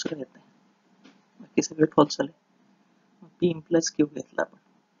बघितलं तर दुसरं येत आहे, बाकी सगळे फॉल्स आले. मग पी इम्प्लाइज क्यू घेतला आपण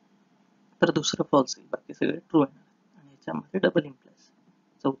तर दुसरं फॉल्स येईल, बाकी सगळे ट्रू येणार. आणि याच्यामध्ये डबल इम्प्लाइज,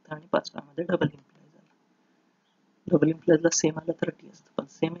 चौथ्या आणि पाचव्यामध्ये डबल इम्प्लाइज आला. डबल इम्प्लाइजला सेम आलं तर टी असतं, पण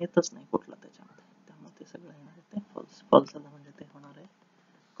सेम येतच नाही कुठला त्याच्यामध्ये, त्यामुळे ते सगळं येणार आहे ते फॉल्स. फॉल्स आलं म्हणजे ते होणार आहे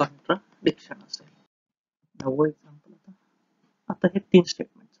कॉन्ट्राडिक्शन असेल. 9वं एक्झाम्पल आता. आता हे 3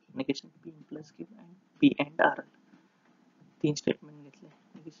 statement, negation P implies Q and P and R, 3 statement घेतले.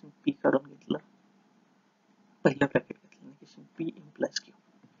 निगेशन पी काढून घेतलं, पहिलं ब्रॅकेट घेतलं, negation P implies Q.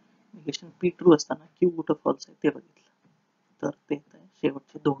 Negation P true असताना क्यू कुठं फॉल्स आहे ते बघितलं, तर ते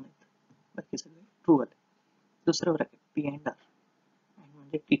शेवटचे 2 आहेत, बाकी सगळे ट्रू आले. दुसरं bracket P and R, and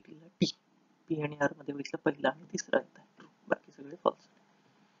म्हणजे टी ला टी, पी आणि आर मध्ये बघितलं पहिला आणि तिसरा येत आहे ट्रू, बाकी सगळे फॉल्स.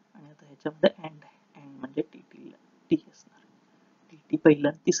 आणि आता ह्याच्यामध्ये अँड आहे, अँड म्हणजे टी ला टी असणार, टी पहिला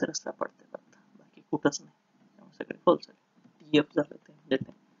आणि तिसरं सापडते फक्त, बाकी कुठंच नाही, त्यामुळे सगळे फॉल्स आले. टी एफ झालं ते म्हणजे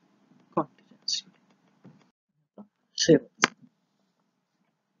ते कॉन्टिजेन्सी. शेवटचं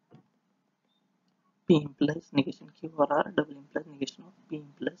P implies negation Q or R, double implies negation of P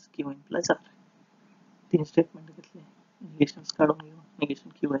implies Q implies R. 3 statement घेतले, निगेशन्स काढून घेऊ. निगेशन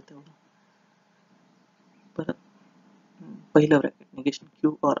Q आहे तेवढं. परत पहिलं ब्रॅकेट निगेशन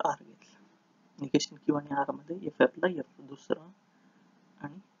Q और R घेतलं, निगेशन Q आणि R मध्ये एफ एफ ला एफ, दुसरं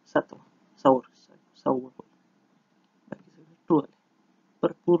आणि सहावं बाकी सगळे ट्रू आले.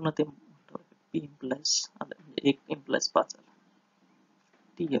 परत पूर्ण ते P implies आलं म्हणजे 1 implies 5 आला.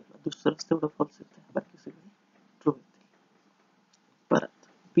 टी एफ ला दुसरंच तेवढं फॉल्स येतं, बाकी सगळे ट्रू येतील. परत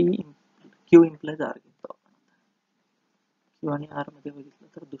क्यू इम्प्लाइज आर घेतो आपण. क्यू आणि आर मध्ये बघितलं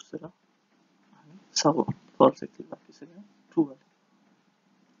तर दुसरं आणि 6वं फॉल्स येतील, बाकी सगळे ट्रू आले.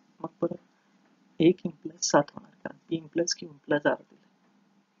 मग परत 1 इम्प्लाइज 7 होणार, कारण P implies Q implies R दिले.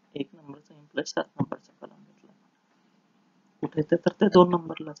 1 नंबरचा इम्प्लाइज 7 नंबरचा कॉलम घेतला. कुठे येते तर ते 2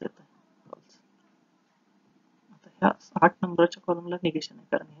 नंबरलाच येत आहे फॉल्स. आता ह्या 8 नंबरच्या कॉलमला निगेशन आहे,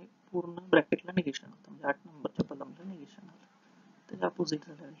 कारण हे पूर्ण ब्रॅकेटला निगेशन होतं, म्हणजे 8 नंबरच्या कॉलमला निगेशन आलं, त्याच्या अपोजिट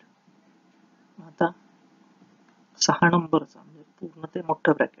झालं. आता 6 नंबरचा म्हणजे पूर्ण ते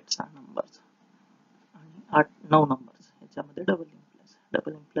मोठं ब्रॅकेट 6 नंबरचं आणि 9 नंबरचं, ह्याच्यामध्ये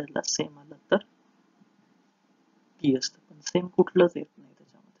डबल इम्प्लाइजला सेम आलं तर टी असतं, पण सेम कुठलंच येत नाही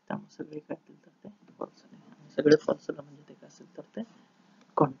त्याच्यामध्ये, त्यामुळे सगळे काय असतील तर ते फॉल्स आले. आणि सगळे फॉल्स आलं म्हणजे ते काय असेल तर ते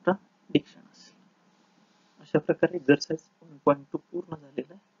कॉन्ट्राडिक्शन असेल. अशा प्रकारे एक्झरसाइज 1.2 पूर्ण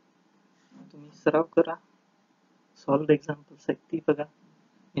झालेला आहे. तुम्ही सराव करा, सॉल्व्ड एक्झाम्पल्स आहेत ती बघा,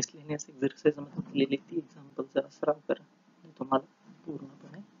 मिसलेनियस एक्झरसाइज मध्ये दिलेली ती एक्झाम्पल जरा सराव करा, म्हणजे तुम्हाला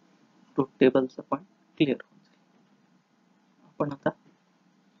पूर्णपणे ट्रूथ टेबलचं पण क्लिअर होऊन जाईल. आपण आता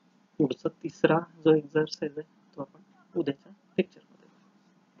पुढचा तिसरा जो एक्झरसाइज आहे